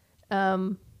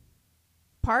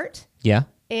part, Yeah.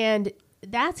 and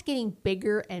that's getting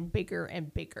bigger and bigger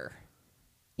and bigger.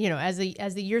 As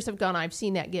the years have gone, I've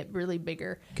seen that get really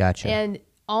bigger. Gotcha. And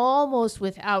almost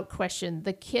without question,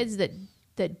 the kids that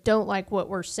don't like what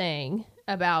we're saying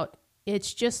about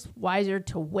it's just wiser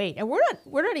to wait. And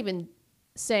we're not even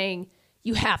saying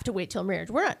you have to wait till marriage.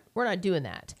 We're not doing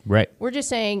that. Right. We're just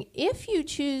saying if you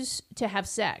choose to have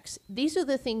sex, these are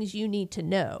the things you need to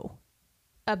know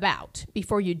about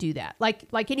before you do that. Like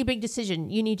any big decision,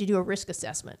 you need to do a risk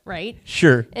assessment, right?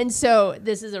 Sure. And so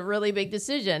this is a really big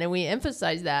decision, and we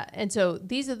emphasize that. And so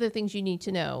these are the things you need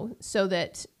to know so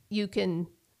that you can,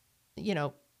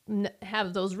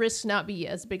 have those risks not be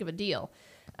as big of a deal.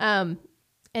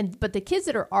 But the kids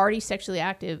that are already sexually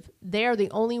active, they are the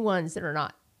only ones that are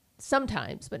not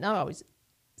sometimes, but not always,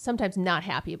 sometimes not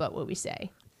happy about what we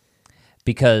say.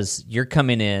 Because you're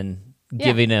coming in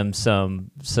giving them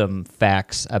some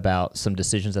facts about some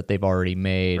decisions that they've already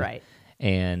made. Right.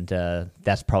 And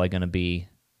that's probably going to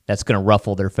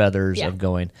ruffle their feathers of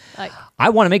going, Like, I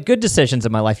want to make good decisions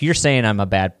in my life. You're saying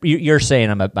you're saying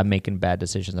I'm making bad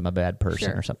decisions. I'm a bad person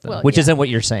Sure. or something, Well, which yeah. isn't what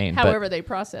you're saying. however they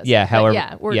process Yeah, it.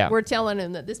 however- But we're telling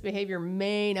them that this behavior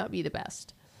may not be the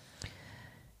best.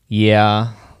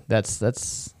 Yeah, that's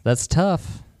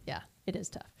tough. Yeah, it is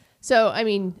tough. So,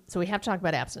 so we have to talk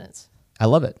about abstinence. I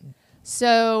love it.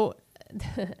 So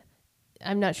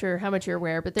I'm not sure how much you're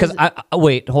aware, but Because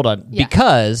wait, hold on. Yeah.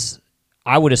 Because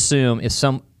I would assume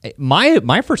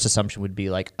my first assumption would be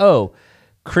like, oh,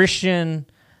 Christian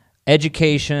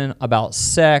education about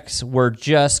sex, we're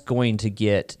just going to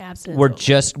get, Absolutely. we're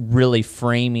just really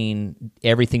framing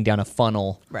everything down a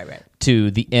funnel Right. to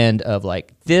the end of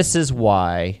like, this is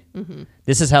why,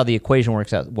 this is how the equation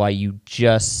works out, why you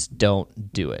just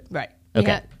don't do it. Right.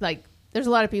 Okay. Like, there's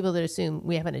a lot of people that assume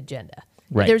we have an agenda.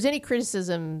 Right. If there's any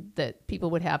criticism that people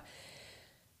would have.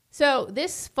 So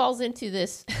this falls into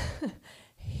this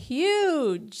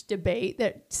huge debate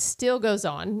that still goes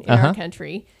on in our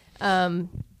country,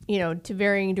 to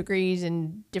varying degrees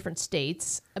in different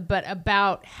states, but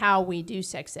about how we do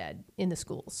sex ed in the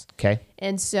schools. Okay.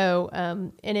 And so,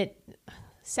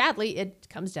 sadly, it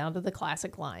comes down to the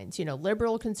classic lines,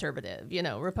 liberal, conservative,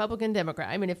 Republican, Democrat.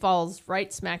 I mean, it falls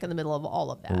right smack in the middle of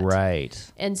all of that.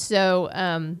 Right. And so,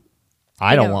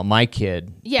 I don't want my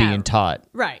kid Yeah. being taught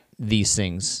right. these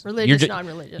things. Religious,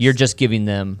 non-religious. You're just giving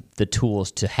them the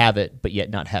tools to have it, but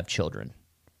yet not have children.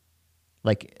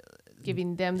 Like,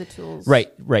 Giving them the tools.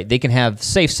 right. They can have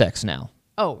safe sex now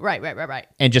Oh, right.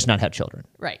 and just not have children.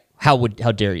 Right. How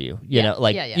dare you? You know,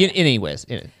 like, yeah. anyways.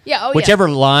 Yeah, oh, yeah. Whichever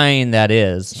line that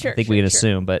is, Sure, I think we can sure.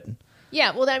 assume, but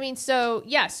Yeah, well, I mean, so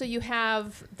you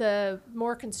have the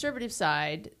more conservative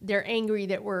side. They're angry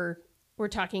that we're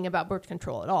talking about birth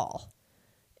control at all,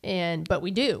 but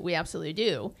we absolutely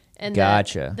do. And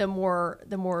Gotcha. The more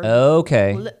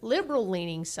okay. liberal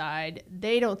leaning side,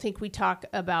 they don't think we talk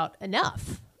about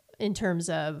enough in terms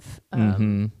of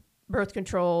birth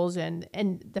controls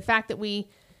and the fact that we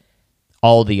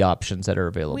All the options that are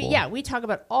available. we talk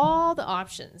about all the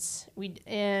options.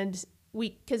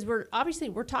 Because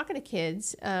we're talking to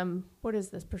kids. What is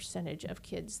the percentage of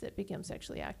kids that become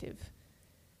sexually active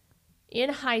in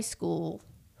high school?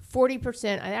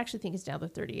 40%. I actually think it's down to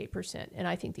 38%, and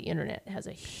I think the internet has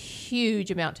a huge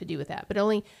amount to do with that. But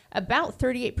only about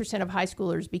 38% of high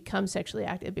schoolers become sexually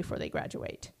active before they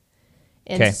graduate.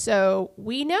 And Okay. so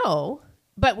we know,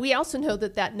 but we also know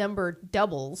that number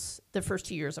doubles the first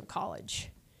 2 years of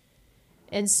college.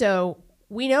 And so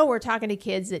we know we're talking to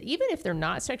kids that even if they're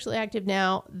not sexually active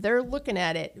now, they're looking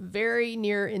at it very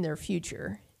near in their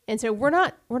future. And so we're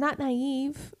not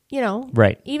naive,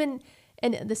 Right.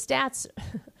 And the stats,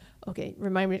 okay,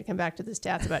 remind me to come back to the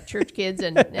stats about church kids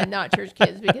and not church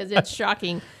kids because it's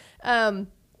shocking.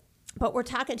 But we're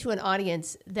talking to an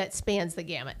audience that spans the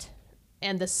gamut.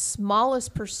 And the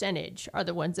smallest percentage are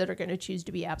the ones that are going to choose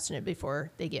to be abstinent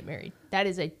before they get married. That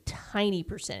is a tiny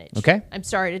percentage. Okay. I'm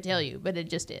sorry to tell you, but it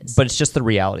just is. But it's just the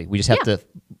reality. We just have to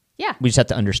Yeah. we just have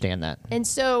to understand that. And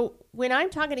so when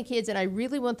I'm talking to kids and I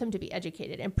really want them to be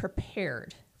educated and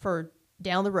prepared for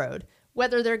down the road,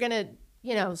 whether they're going to,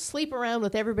 sleep around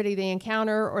with everybody they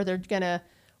encounter or they're going to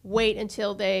wait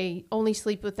until they only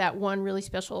sleep with that one really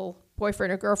special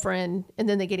boyfriend or girlfriend and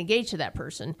then they get engaged to that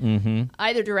person.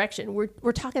 Either direction,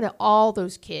 we're talking to all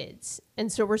those kids.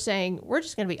 And so we're saying, we're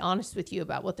just going to be honest with you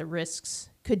about what the risks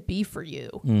could be for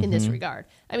you in this regard.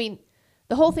 I mean,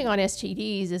 the whole thing on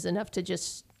STDs is enough to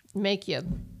just make you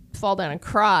fall down and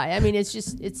cry. I mean,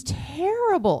 it's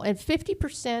terrible. And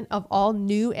 50% of all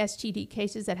new STD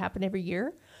cases that happen every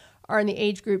year are in the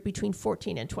age group between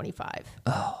 14 and 25.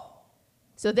 Oh.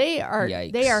 So they are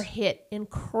Yikes. hit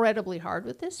incredibly hard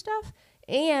with this stuff.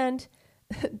 And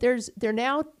they're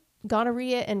now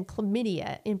gonorrhea and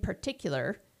chlamydia in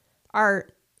particular are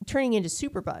turning into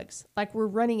superbugs. Like we're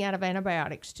running out of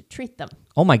antibiotics to treat them.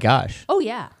 Oh my gosh. Oh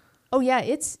yeah.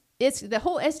 It's the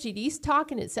whole STDs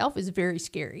talk in itself is very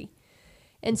scary.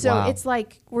 And so Wow. it's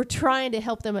like we're trying to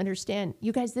help them understand,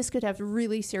 you guys, this could have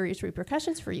really serious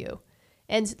repercussions for you.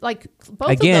 And like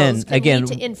both of those can lead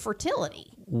to infertility.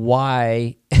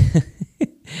 Why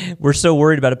we're so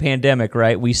worried about a pandemic,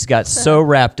 right? We got so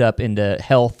wrapped up into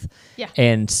health Yeah.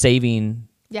 and saving.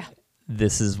 Yeah.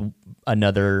 This is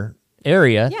another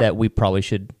area Yeah. that we probably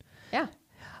should. Yeah.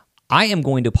 I am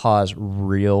going to pause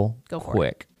real Go for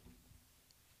quick.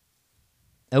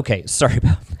 Okay, sorry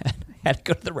about that. I had to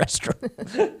go to the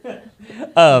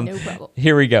restroom. No problem.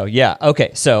 Here we go. Yeah.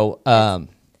 Okay. So,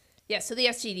 Yeah. So the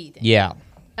STD thing. yeah.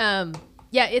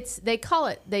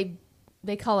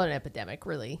 They call it an epidemic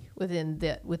really within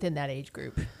that age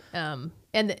group. And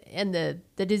the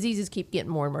diseases keep getting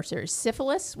more and more serious.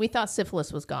 Syphilis, we thought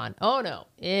syphilis was gone. Oh no,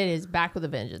 it is back with a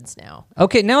vengeance now.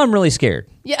 Okay. Now I'm really scared.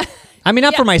 Yeah. I mean,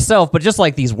 not Yeah. for myself, but just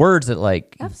like these words that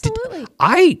like. Absolutely.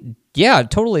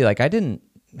 Totally. Like I didn't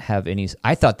have any.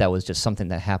 I thought that was just something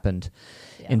that happened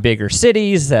in bigger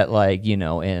cities that like,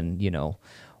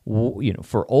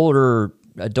 for older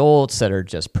adults that are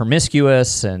just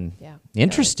promiscuous and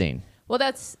interesting. Well,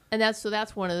 that's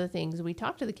one of the things we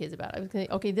talk to the kids about. I was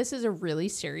going, okay, this is a really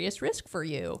serious risk for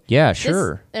you. Yeah,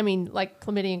 sure. I mean, like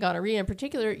chlamydia and gonorrhea in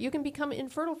particular, you can become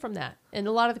infertile from that. And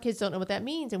a lot of the kids don't know what that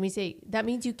means. And we say, that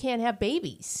means you can't have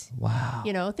babies. Wow.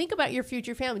 You know, think about your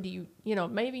future family. Do you know,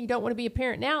 maybe you don't want to be a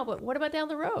parent now, but what about down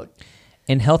the road?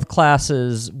 And health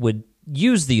classes would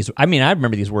use these. I mean, I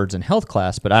remember these words in health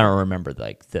class, but I don't remember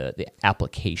like the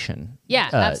application. Yeah,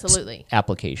 absolutely.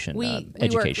 Application. We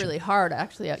education. worked really hard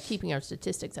actually at keeping our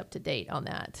statistics up to date on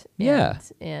that.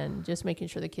 And just making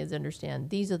sure the kids understand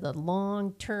these are the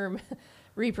long-term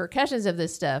repercussions of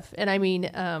this stuff. And I mean,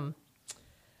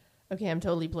 okay, I'm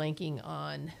totally blanking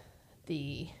on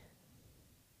the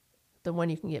one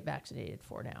you can get vaccinated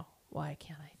for now. Why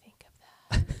can't I think of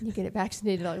that? You get it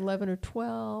vaccinated at 11 or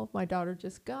 12. My daughter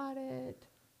just got it.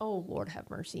 Oh, Lord have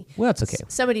mercy. Well, that's okay.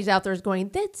 Somebody's out there is going,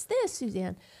 that's this,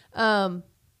 Suzanne.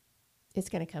 It's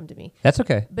going to come to me. That's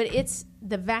okay. But it's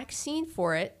the vaccine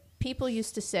for it. People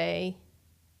used to say,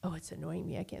 oh, it's annoying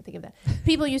me. I can't think of that.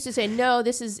 People used to say, no,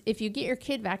 this is, if you get your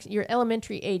kid your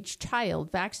elementary age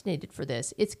child vaccinated for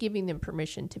this, it's giving them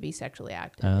permission to be sexually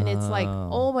active. And it's like,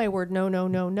 oh my word, no, no,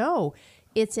 no, no.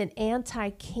 It's an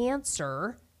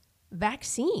anti-cancer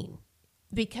vaccine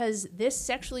because this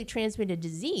sexually transmitted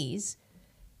disease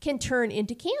can turn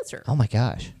into cancer. Oh my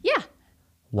gosh. Yeah.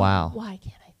 Wow. Why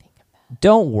can't I think of that?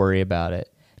 Don't worry about it.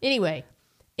 Anyway,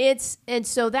 and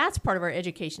so that's part of our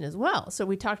education as well. So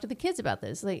we talk to the kids about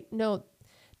this. Like, no,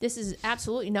 this is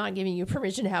absolutely not giving you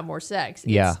permission to have more sex.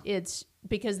 It's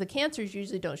because the cancers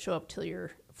usually don't show up till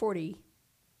you're 40,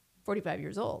 45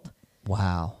 years old.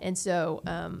 Wow. And so,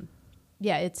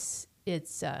 it's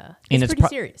pretty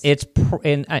serious.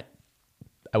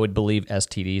 I would believe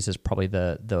STDs is probably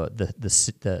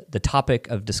the topic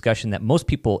of discussion that most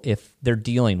people, if they're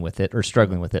dealing with it or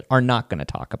struggling with it, are not going to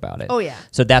talk about it. Oh, yeah.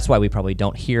 So that's why we probably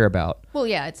don't hear about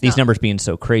these numbers being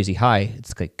so crazy high.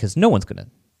 It's because no one's going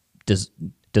to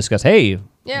discuss, hey,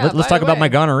 let's talk about my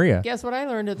gonorrhea. Guess what I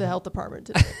learned at the health department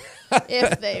today?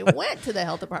 If they went to the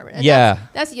health department. And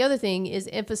that's the other thing is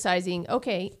emphasizing,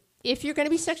 okay, if you're going to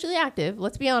be sexually active,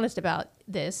 let's be honest about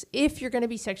this. If you're going to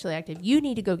be sexually active, you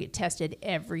need to go get tested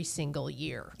every single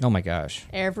year. Oh my gosh.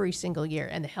 Every single year.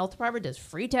 And the health department does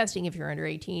free testing if you're under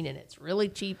 18 and it's really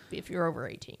cheap if you're over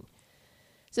 18.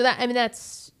 So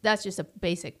that's just a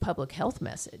basic public health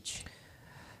message.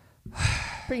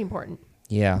 Pretty important.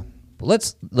 Yeah.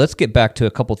 Let's get back to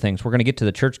a couple things. We're going to get to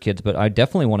the church kids, but I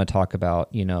definitely want to talk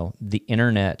about, the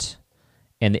internet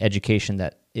and the education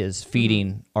that is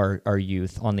feeding our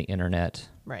youth on the internet.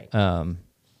 Right.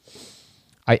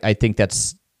 I think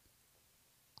that's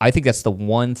the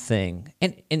one thing,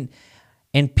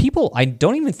 and people I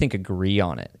don't even think agree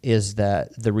on it, is that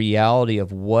the reality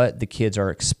of what the kids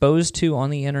are exposed to on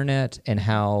the internet and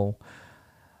how,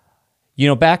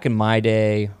 back in my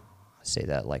day, I say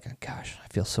that like, gosh, I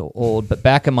feel so old, but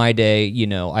back in my day,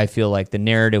 I feel like the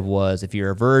narrative was if you're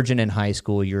a virgin in high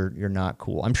school, you're not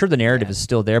cool. I'm sure the narrative is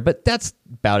still there, but that's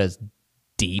about as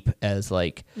deep as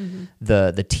like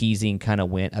the teasing kind of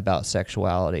went about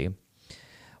sexuality.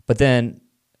 But then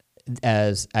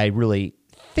as I really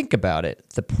think about it,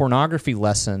 the pornography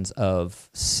lessons of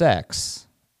sex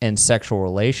and sexual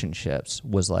relationships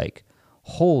was like,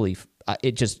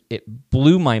 it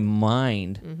blew my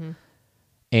mind. Mm-hmm.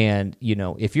 And,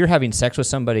 if you're having sex with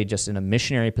somebody just in a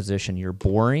missionary position, you're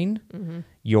boring,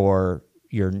 you're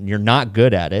not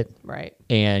good at it, right?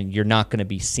 And you're not going to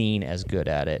be seen as good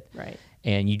at it, right?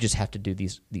 And you just have to do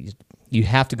these. You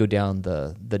have to go down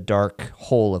the dark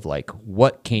hole of like,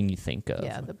 what can you think of?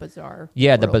 Yeah, the bizarre.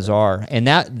 Yeah, the bizarre, and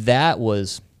that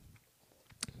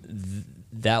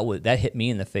hit me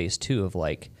in the face too of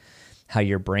like how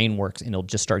your brain works, and it'll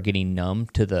just start getting numb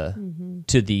to the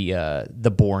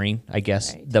boring, I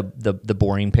guess, right. the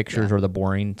boring pictures or the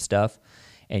boring stuff,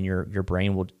 and your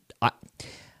brain will.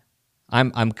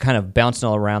 I'm kind of bouncing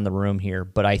all around the room here,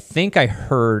 but I think I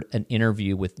heard an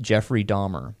interview with Jeffrey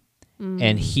Dahmer,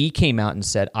 and he came out and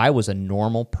said I was a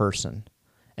normal person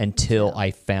until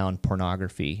I found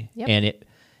pornography, and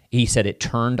he said it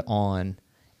turned on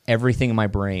everything in my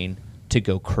brain to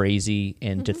go crazy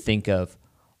and to think of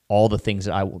all the things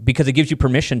that because it gives you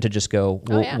permission to just go,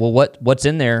 well, what's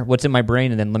in there? What's in my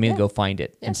brain? And then let me go find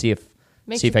it and see if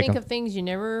makes you think of things you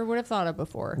never would have thought of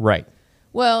before. Right.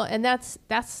 Well, and that's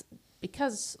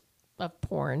because of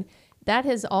porn. That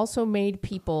has also made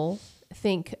people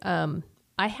think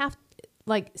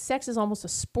sex is almost a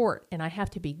sport, and I have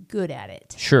to be good at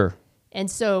it. Sure.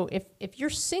 And so if you're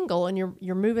single and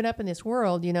you're moving up in this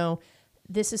world,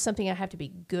 this is something I have to be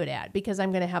good at because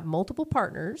I'm going to have multiple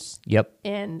partners. Yep.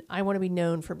 And I want to be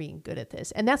known for being good at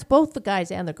this. And that's both the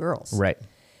guys and the girls. Right.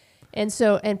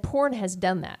 And porn has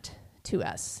done that to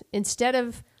us. Instead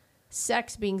of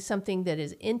sex being something that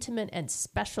is intimate and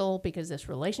special because this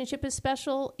relationship is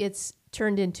special, it's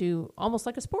turned into almost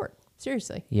like a sport.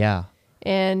 Seriously. Yeah.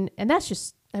 And that's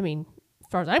just, I mean, as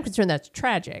far as I'm concerned, that's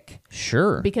tragic.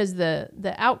 Sure. Because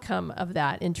the outcome of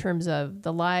that in terms of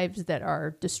the lives that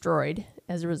are destroyed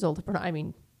as a result of porn, I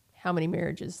mean, how many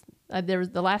marriages?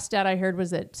 The last stat I heard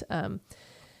was that, and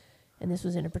this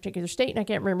was in a particular state, and I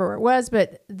can't remember where it was,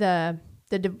 but the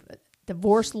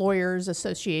Divorce Lawyers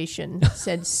Association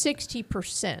said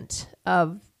 60%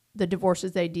 of the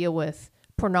divorces they deal with,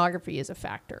 pornography is a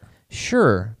factor.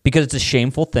 Sure, because it's a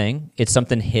shameful thing. It's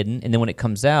something hidden, and then when it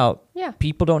comes out,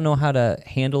 people don't know how to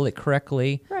handle it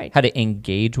correctly, right, how to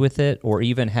engage with it, or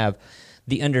even have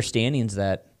the understandings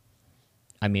that,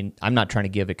 I mean, I'm not trying to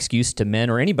give excuse to men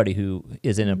or anybody who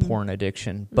is in a porn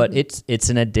addiction, but it's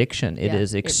an addiction. It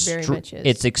is it very much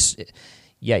is.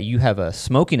 Yeah, you have a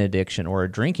smoking addiction or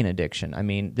a drinking addiction. I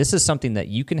mean, this is something that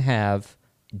you can have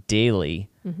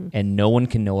daily and no one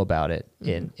can know about it.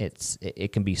 And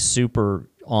it can be super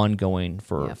ongoing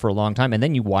for a long time. And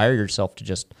then you wire yourself to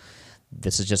just,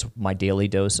 this is just my daily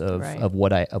dose of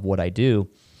what I do.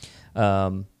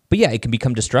 But yeah, it can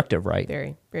become destructive, right?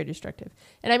 Very, very destructive.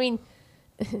 And I mean,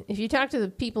 if you talk to the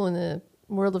people in the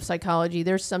world of psychology,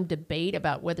 there's some debate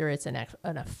about whether it's an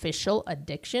official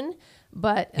addiction,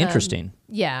 but interesting.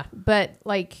 Yeah, but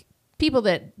like people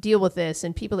that deal with this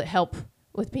and people that help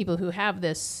with people who have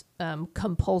this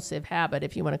compulsive habit,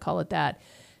 if you want to call it that,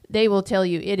 they will tell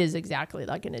you it is exactly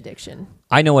like an addiction.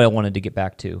 I know what I wanted to get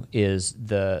back to is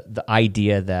the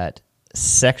idea that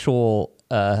sexual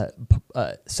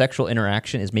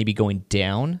interaction is maybe going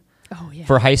down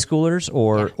for high schoolers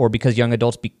or because young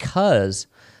adults, because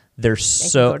they're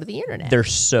so go to the internet. They're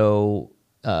so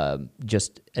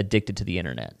just addicted to the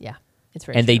internet. Yeah, it's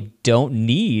very and true. they don't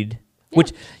need,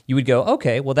 which you would go,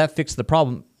 okay, well that fixed the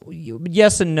problem.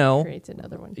 Yes and no. Creates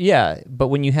another one. Yeah, but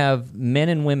when you have men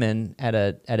and women at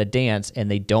a dance and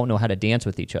they don't know how to dance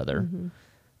with each other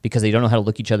because they don't know how to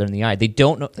look each other in the eye, they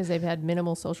don't know because they've had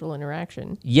minimal social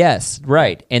interaction. Yes,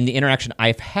 right. And the interaction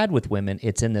I've had with women,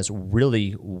 it's in this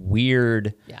really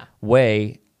weird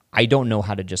way. I don't know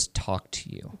how to just talk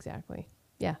to you. Exactly.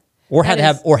 Yeah. Or how to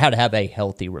have a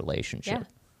healthy relationship.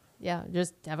 Yeah.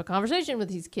 Just have a conversation with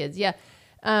these kids. Yeah.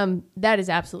 That is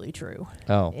absolutely true.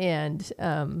 Oh. And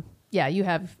you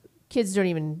have kids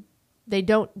they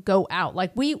don't go out.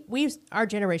 Like our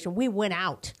generation, we went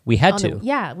out. We had to.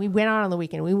 We went out on the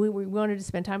weekend. We wanted to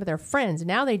spend time with our friends.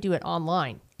 Now they do it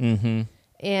online. Mm-hmm.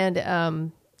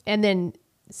 And then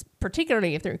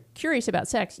particularly if they're curious about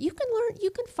sex, you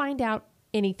can find out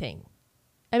anything.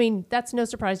 I mean, that's no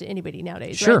surprise to anybody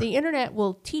nowadays. Sure. Right? The internet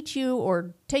will teach you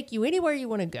or take you anywhere you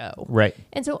want to go. Right.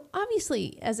 And so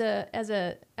obviously as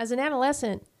an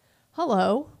adolescent,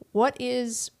 hello, what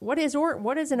is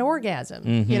an orgasm?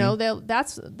 Mm-hmm. You know,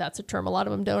 that's a term a lot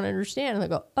of them don't understand. And they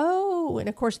go, oh, and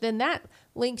of course then that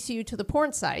links you to the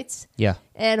porn sites. Yeah.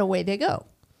 And away they go.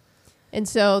 And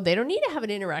so they don't need to have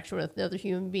an interaction with another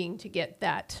human being to get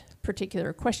that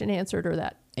particular question answered or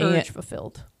that urge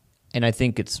fulfilled. And I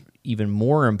think it's even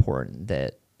more important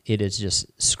that it is just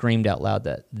screamed out loud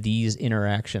that these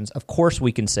interactions, of course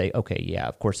we can say, okay, yeah,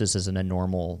 of course this isn't a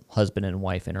normal husband and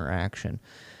wife interaction.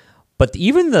 But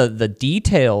even the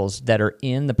details that are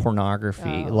in the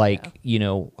pornography, you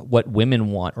know, what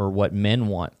women want or what men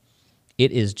want,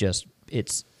 it is just,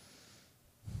 it's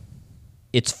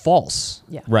false,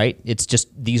 right? It's just,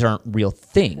 these aren't real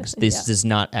things. This is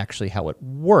not actually how it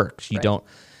works. You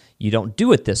don't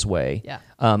do it this way. Yeah.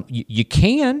 You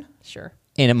can. Sure.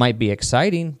 And it might be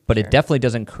exciting, but it definitely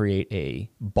doesn't create a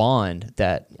bond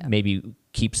that maybe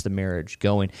keeps the marriage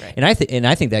going. Right. And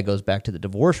I think that goes back to the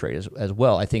divorce rate as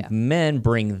well. I think men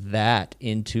bring that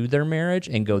into their marriage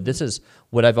and go, this is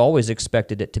what I've always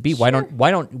expected it to be. Sure.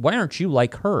 Why aren't you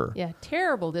like her? Yeah,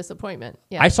 terrible disappointment.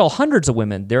 Yeah. I saw hundreds of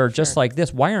women. They're just like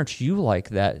this. Why aren't you like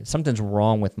that? Something's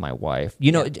wrong with my wife.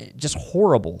 You know, just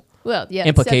horrible. Well, yeah,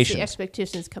 implications. The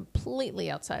expectations completely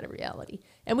outside of reality.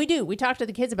 And we talk to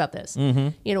the kids about this. Mm-hmm.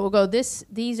 You know, we'll go,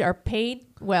 these are paid,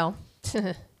 well,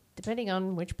 depending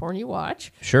on which porn you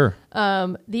watch. Sure.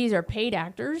 These are paid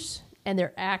actors and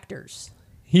they're actors.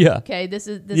 Yeah. Okay, this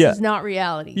is not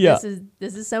reality. Yeah.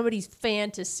 This is somebody's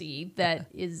fantasy that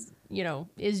is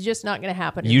just not going to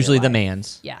happen. Usually in real the life.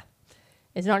 man's. Yeah.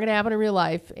 It's not going to happen in real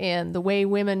life. And the way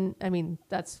women, I mean,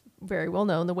 that's very well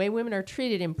known. The way women are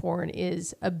treated in porn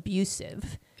is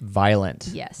abusive. Violent.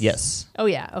 Yes. Oh,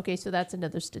 yeah. Okay, so that's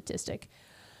another statistic.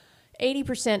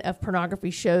 80% of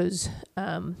pornography shows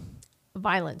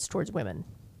violence towards women.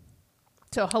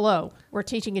 So, hello, we're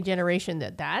teaching a generation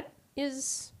that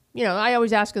is I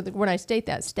always ask when I state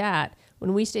that stat,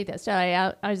 when we state that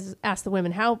stat, I ask the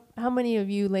women, how many of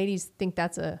you ladies think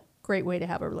that's a great way to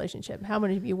have a relationship? How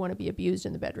many of you want to be abused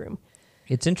in the bedroom?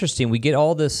 It's interesting. We get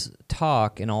all this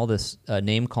talk and all this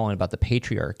name calling about the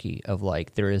patriarchy of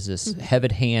like there is this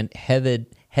heavy-handed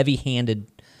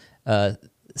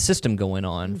system going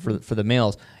on for the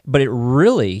males, but it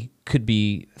really could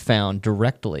be found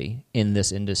directly in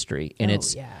this industry, and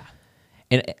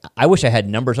and I wish I had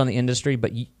numbers on the industry,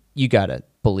 but you gotta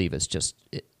believe it's just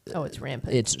it's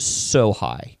rampant. It's so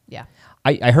high. Yeah.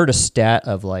 I heard a stat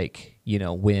of like,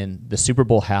 when the Super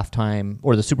Bowl halftime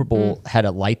or the Super Bowl had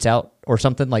a lights out or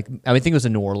something, like, I think it was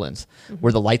in New Orleans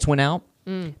where the lights went out.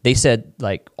 They said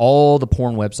like all the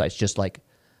porn websites just like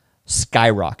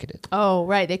skyrocketed. Oh,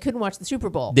 right. They couldn't watch the Super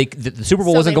Bowl. The Super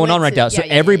Bowl wasn't going on right now. So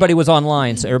everybody was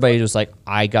online. So everybody was like,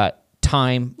 I got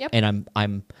time and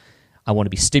I want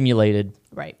to be stimulated.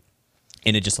 Right.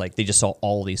 And it just like, they just saw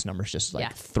all these numbers just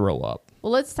like throw up.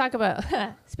 Well, let's talk about,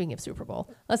 speaking of Super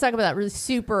Bowl, let's talk about that really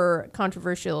super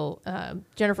controversial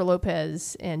Jennifer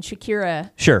Lopez and Shakira.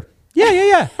 Sure.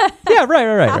 Yeah,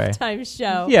 right. Halftime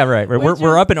show. Yeah, right.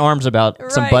 We're up in arms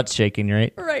about some butt shaking,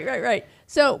 right? Right.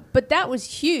 So, but that was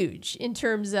huge in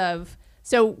terms of,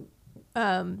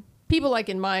 people like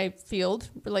in my field,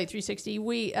 Relate 360,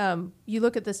 you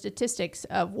look at the statistics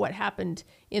of what happened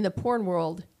in the porn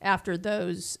world after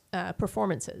those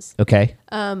performances. Okay.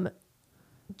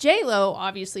 J-Lo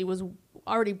obviously was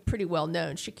already pretty well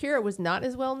known. Shakira was not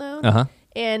as well known. Uh-huh.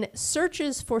 And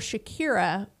searches for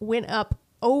Shakira went up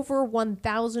over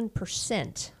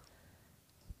 1,000%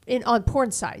 on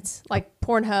porn sites like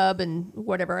Pornhub and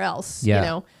whatever else.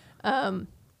 Yeah.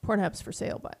 Pornhub's for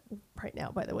sale right now,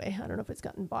 by the way. I don't know if it's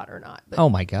gotten bought or not. But oh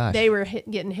my gosh. they were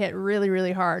getting hit really,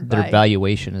 really hard. Their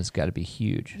valuation has got to be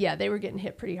huge. Yeah, they were getting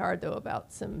hit pretty hard, though,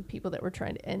 about some people that were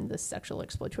trying to end the sexual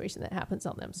exploitation that happens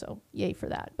on them. So yay for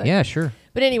that. But, yeah, sure.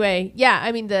 But anyway,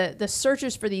 I mean, the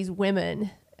searches for these women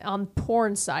on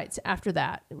porn sites after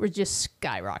that were just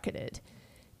skyrocketed.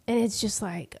 And it's just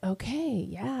like, okay,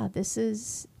 this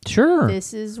is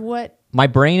what... My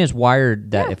brain is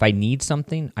wired that if I need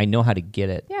something, I know how to get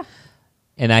it. Yeah.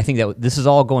 And I think that this is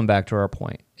all going back to our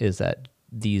point, is that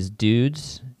these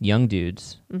dudes, young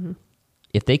dudes,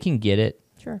 if they can get it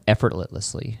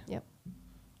effortlessly,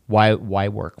 why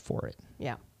work for it?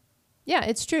 Yeah. Yeah,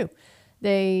 it's true.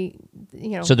 They,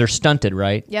 So they're stunted,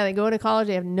 right? Yeah, they go into college,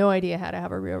 they have no idea how to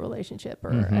have a real relationship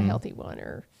or a healthy one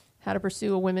or how to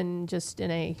pursue a woman just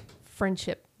in a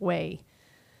friendship way.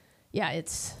 Yeah,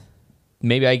 it's...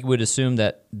 Maybe I would assume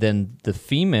that then the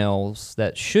females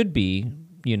that should be,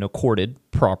 courted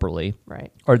properly,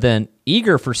 right, are then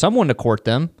eager for someone to court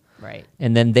them, right,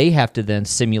 and then they have to then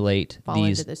simulate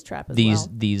into this trap as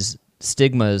these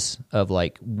stigmas of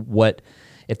like, what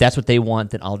if that's what they want,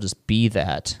 then I'll just be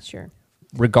that, sure,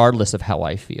 regardless of how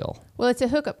I feel. Well, it's a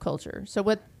hookup culture. So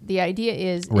what the idea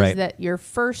is that your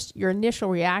initial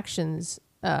reactions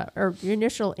or your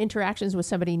initial interactions with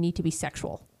somebody need to be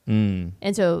sexual.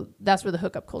 And so that's where the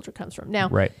hookup culture comes from. Now,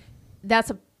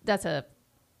 that's a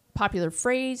popular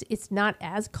phrase. It's not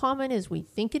as common as we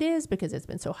think it is because it's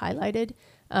been so highlighted.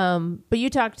 But you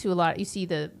talk to a lot. You see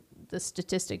the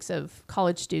statistics of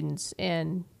college students,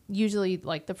 and usually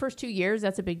like the first 2 years,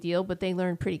 that's a big deal. But they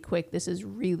learn pretty quick this is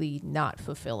really not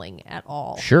fulfilling at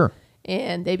all. Sure.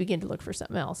 And they begin to look for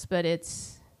something else. But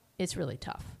it's really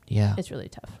tough. Yeah. It's really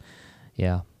tough.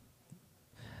 Yeah.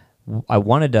 I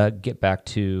wanted to get back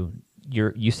to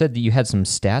you said that you had some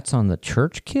stats on the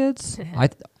church kids.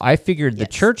 I figured the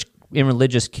church and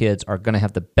religious kids are going to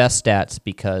have the best stats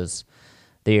because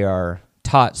they are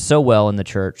taught so well in the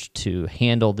church to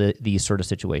handle these sort of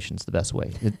situations the best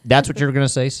way. That's what you're going to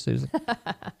say, Susan?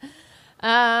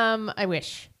 I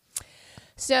wish.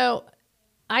 So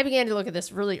I began to look at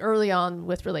this really early on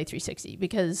with Relate 360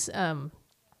 because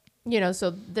so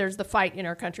there's the fight in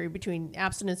our country between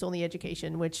abstinence-only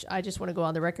education, which I just want to go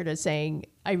on the record as saying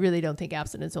I really don't think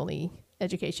abstinence-only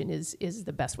education is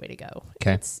the best way to go.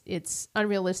 Okay. It's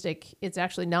unrealistic. It's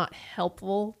actually not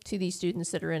helpful to these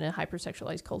students that are in a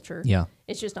hypersexualized culture. Yeah.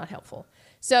 It's just not helpful.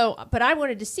 So, but I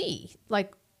wanted to see,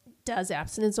 like, does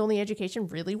abstinence-only education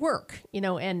really work?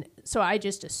 And so I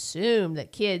just assumed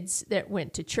that kids that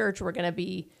went to church were going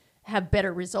to have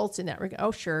better results in that regard.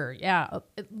 Oh, sure. Yeah.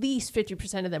 At least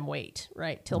 50% of them wait,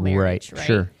 right, till marriage, right?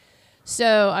 Sure.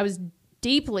 So I was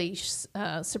deeply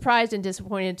surprised and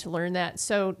disappointed to learn that.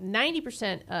 So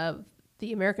 90% of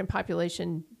the American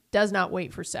population does not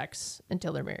wait for sex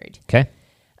until they're married. Okay.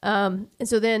 And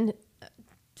so then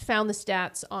found the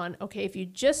stats on, okay, if you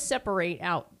just separate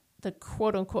out the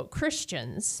quote unquote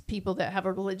Christians, people that have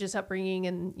a religious upbringing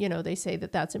and, they say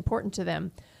that that's important to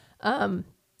them,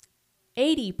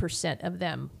 80% of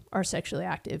them are sexually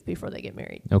active before they get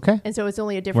married. Okay. And so it's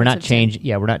only a difference. We're not of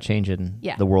 10. we're not changing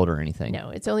the world or anything. No,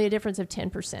 it's only a difference of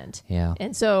 10%. Yeah.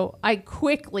 And so I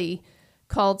quickly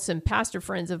called some pastor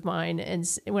friends of mine, and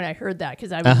when I heard that,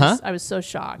 because I was so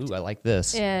shocked. Ooh, I like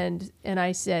this. And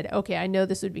I said, okay, I know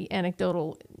this would be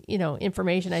anecdotal,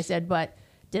 information. I said, but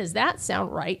does that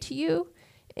sound right to you?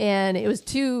 And it was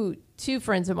two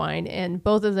friends of mine, and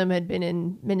both of them had been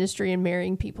in ministry and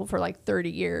marrying people for like 30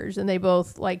 years, and they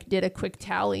both like did a quick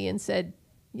tally and said,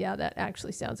 yeah, that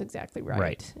actually sounds exactly right.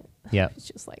 Right. Yeah. It's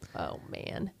just like, oh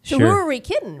man. So Sure. who are we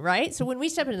kidding, right? So when we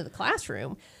step into the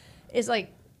classroom, it's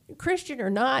like, Christian or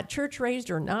not, church raised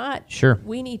or not, Sure.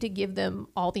 we need to give them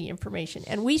all the information.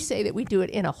 And we say that we do it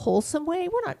in a wholesome way.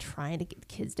 We're not trying to get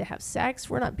kids to have sex.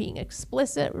 We're not being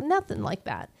explicit, nothing like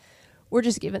that. We're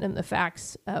just giving them the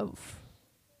facts of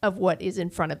what is in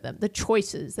front of them, the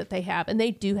choices that they have, and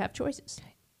they do have choices.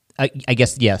 I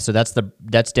guess, yeah. So that's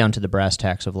down to the brass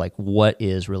tacks of like, what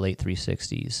is Relate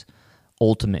 360's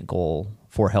ultimate goal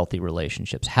for healthy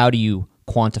relationships? How do you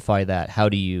quantify that? How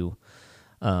do you,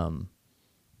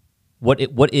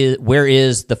 where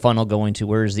is the funnel going to?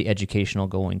 Where is the educational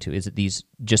going to? Is it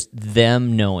just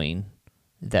them knowing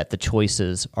that the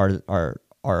choices are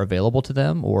available to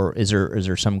them, or is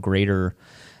there some greater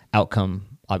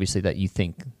outcome, obviously, that you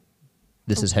think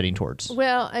this is heading towards?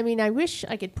 Well, I mean, I wish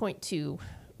I could point to,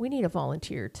 we need a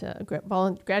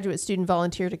graduate student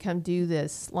volunteer to come do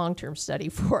this long-term study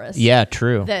for us. Yeah,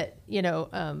 true. That,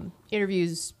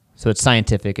 interviews. So it's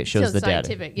scientific. It shows the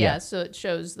scientific, data. yeah. So it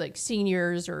shows like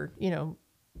seniors or,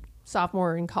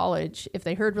 sophomore in college, if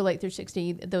they heard Relate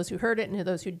 360, those who heard it and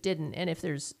those who didn't, and if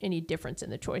there's any difference in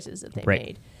the choices that they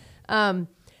made.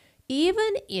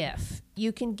 Even if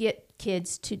you can get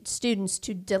students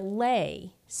to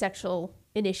delay sexual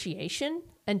initiation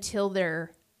until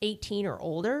they're 18 or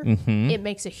older, it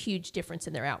makes a huge difference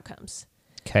in their outcomes.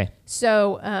 Okay.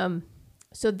 So,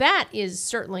 so that is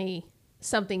certainly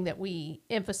something that we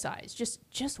emphasize.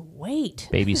 Just wait.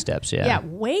 Baby steps, yeah. Yeah,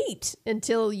 wait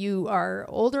until you are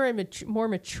older and more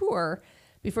mature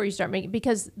before you start making,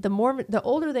 because the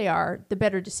older they are, the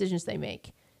better decisions they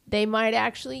make. They might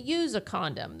actually use a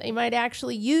condom. They might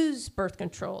actually use birth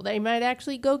control. They might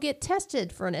actually go get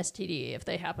tested for an STD if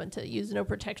they happen to use no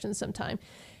protection sometime.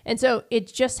 And so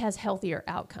it just has healthier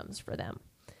outcomes for them.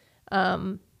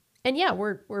 And yeah,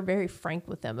 we're very frank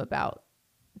with them about,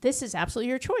 this is absolutely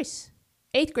your choice.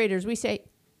 8th graders, we say,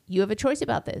 you have a choice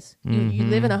about this. You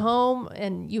live in a home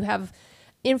and you have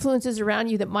influences around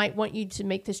you that might want you to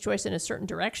make this choice in a certain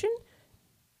direction,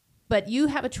 but you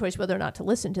have a choice whether or not to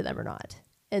listen to them or not.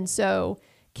 And so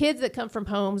kids that come from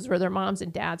homes where their moms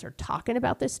and dads are talking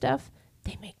about this stuff,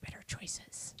 they make better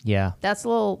choices. Yeah. That's a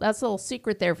little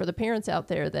secret there for the parents out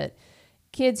there, that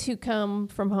kids who come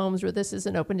from homes where this is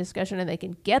an open discussion and they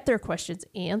can get their questions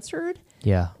answered,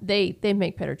 Yeah. they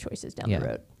make better choices down the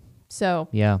road. So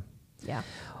yeah.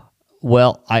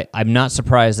 Well, I'm not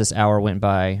surprised this hour went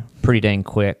by pretty dang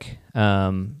quick.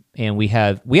 And we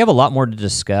have a lot more to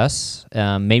discuss.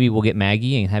 Maybe we'll get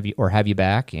Maggie and have you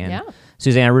back. And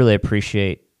Suzanne, I really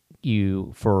appreciate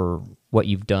you for what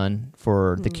you've done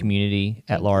for the community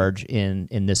at large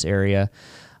in this area.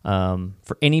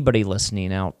 For anybody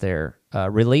listening out there,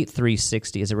 Relate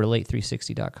 360, is it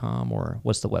relate360.com or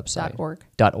what's the website?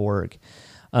 .org.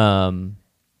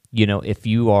 If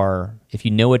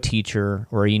you know a teacher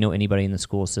or you know anybody in the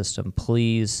school system,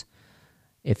 please,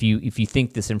 if you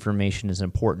think this information is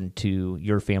important to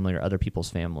your family or other people's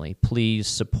family, please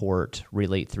support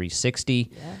Relate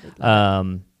 360.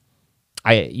 Knowing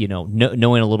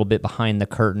a little bit behind the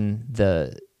curtain,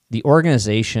 the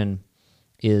organization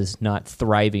is not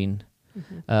thriving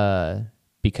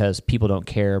because people don't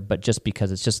care, but just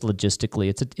because it's just logistically,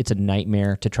 it's a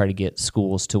nightmare to try to get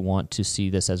schools to want to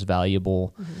see this as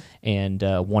valuable and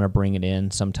want to bring it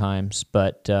in sometimes.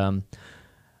 But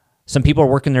some people are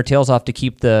working their tails off to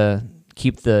keep the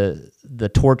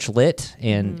torch lit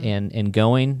and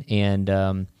going. And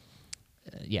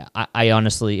I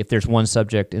honestly, if there's one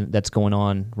subject that's going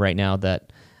on right now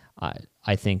that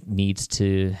I think needs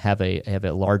to have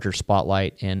a larger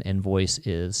spotlight and voice,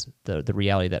 is the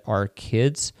reality that our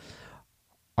kids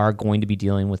are going to be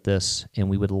dealing with this, and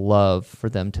we would love for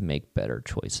them to make better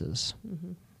choices.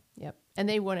 Yep, and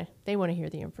they want to hear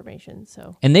the information.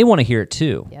 And they want to hear it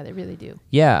too. Yeah, they really do.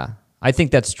 Yeah, I think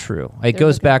that's true. It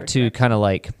goes back to kind of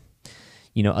like,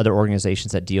 other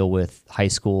organizations that deal with high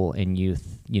school and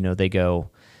youth. They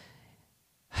go,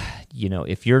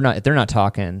 if they're not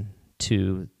talking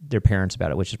to their parents about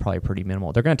it, which is probably pretty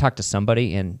minimal, they're going to talk to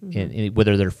somebody, and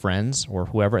whether they're friends or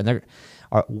whoever, and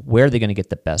where are they going to get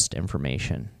the best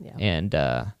information? Yeah. And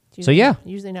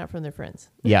Usually not from their friends.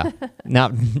 Yeah,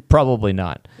 probably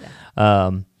not.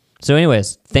 So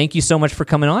anyways, thank you so much for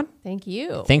coming on. Thank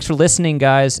you. Thanks for listening,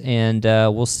 guys, and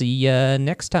we'll see you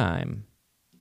next time.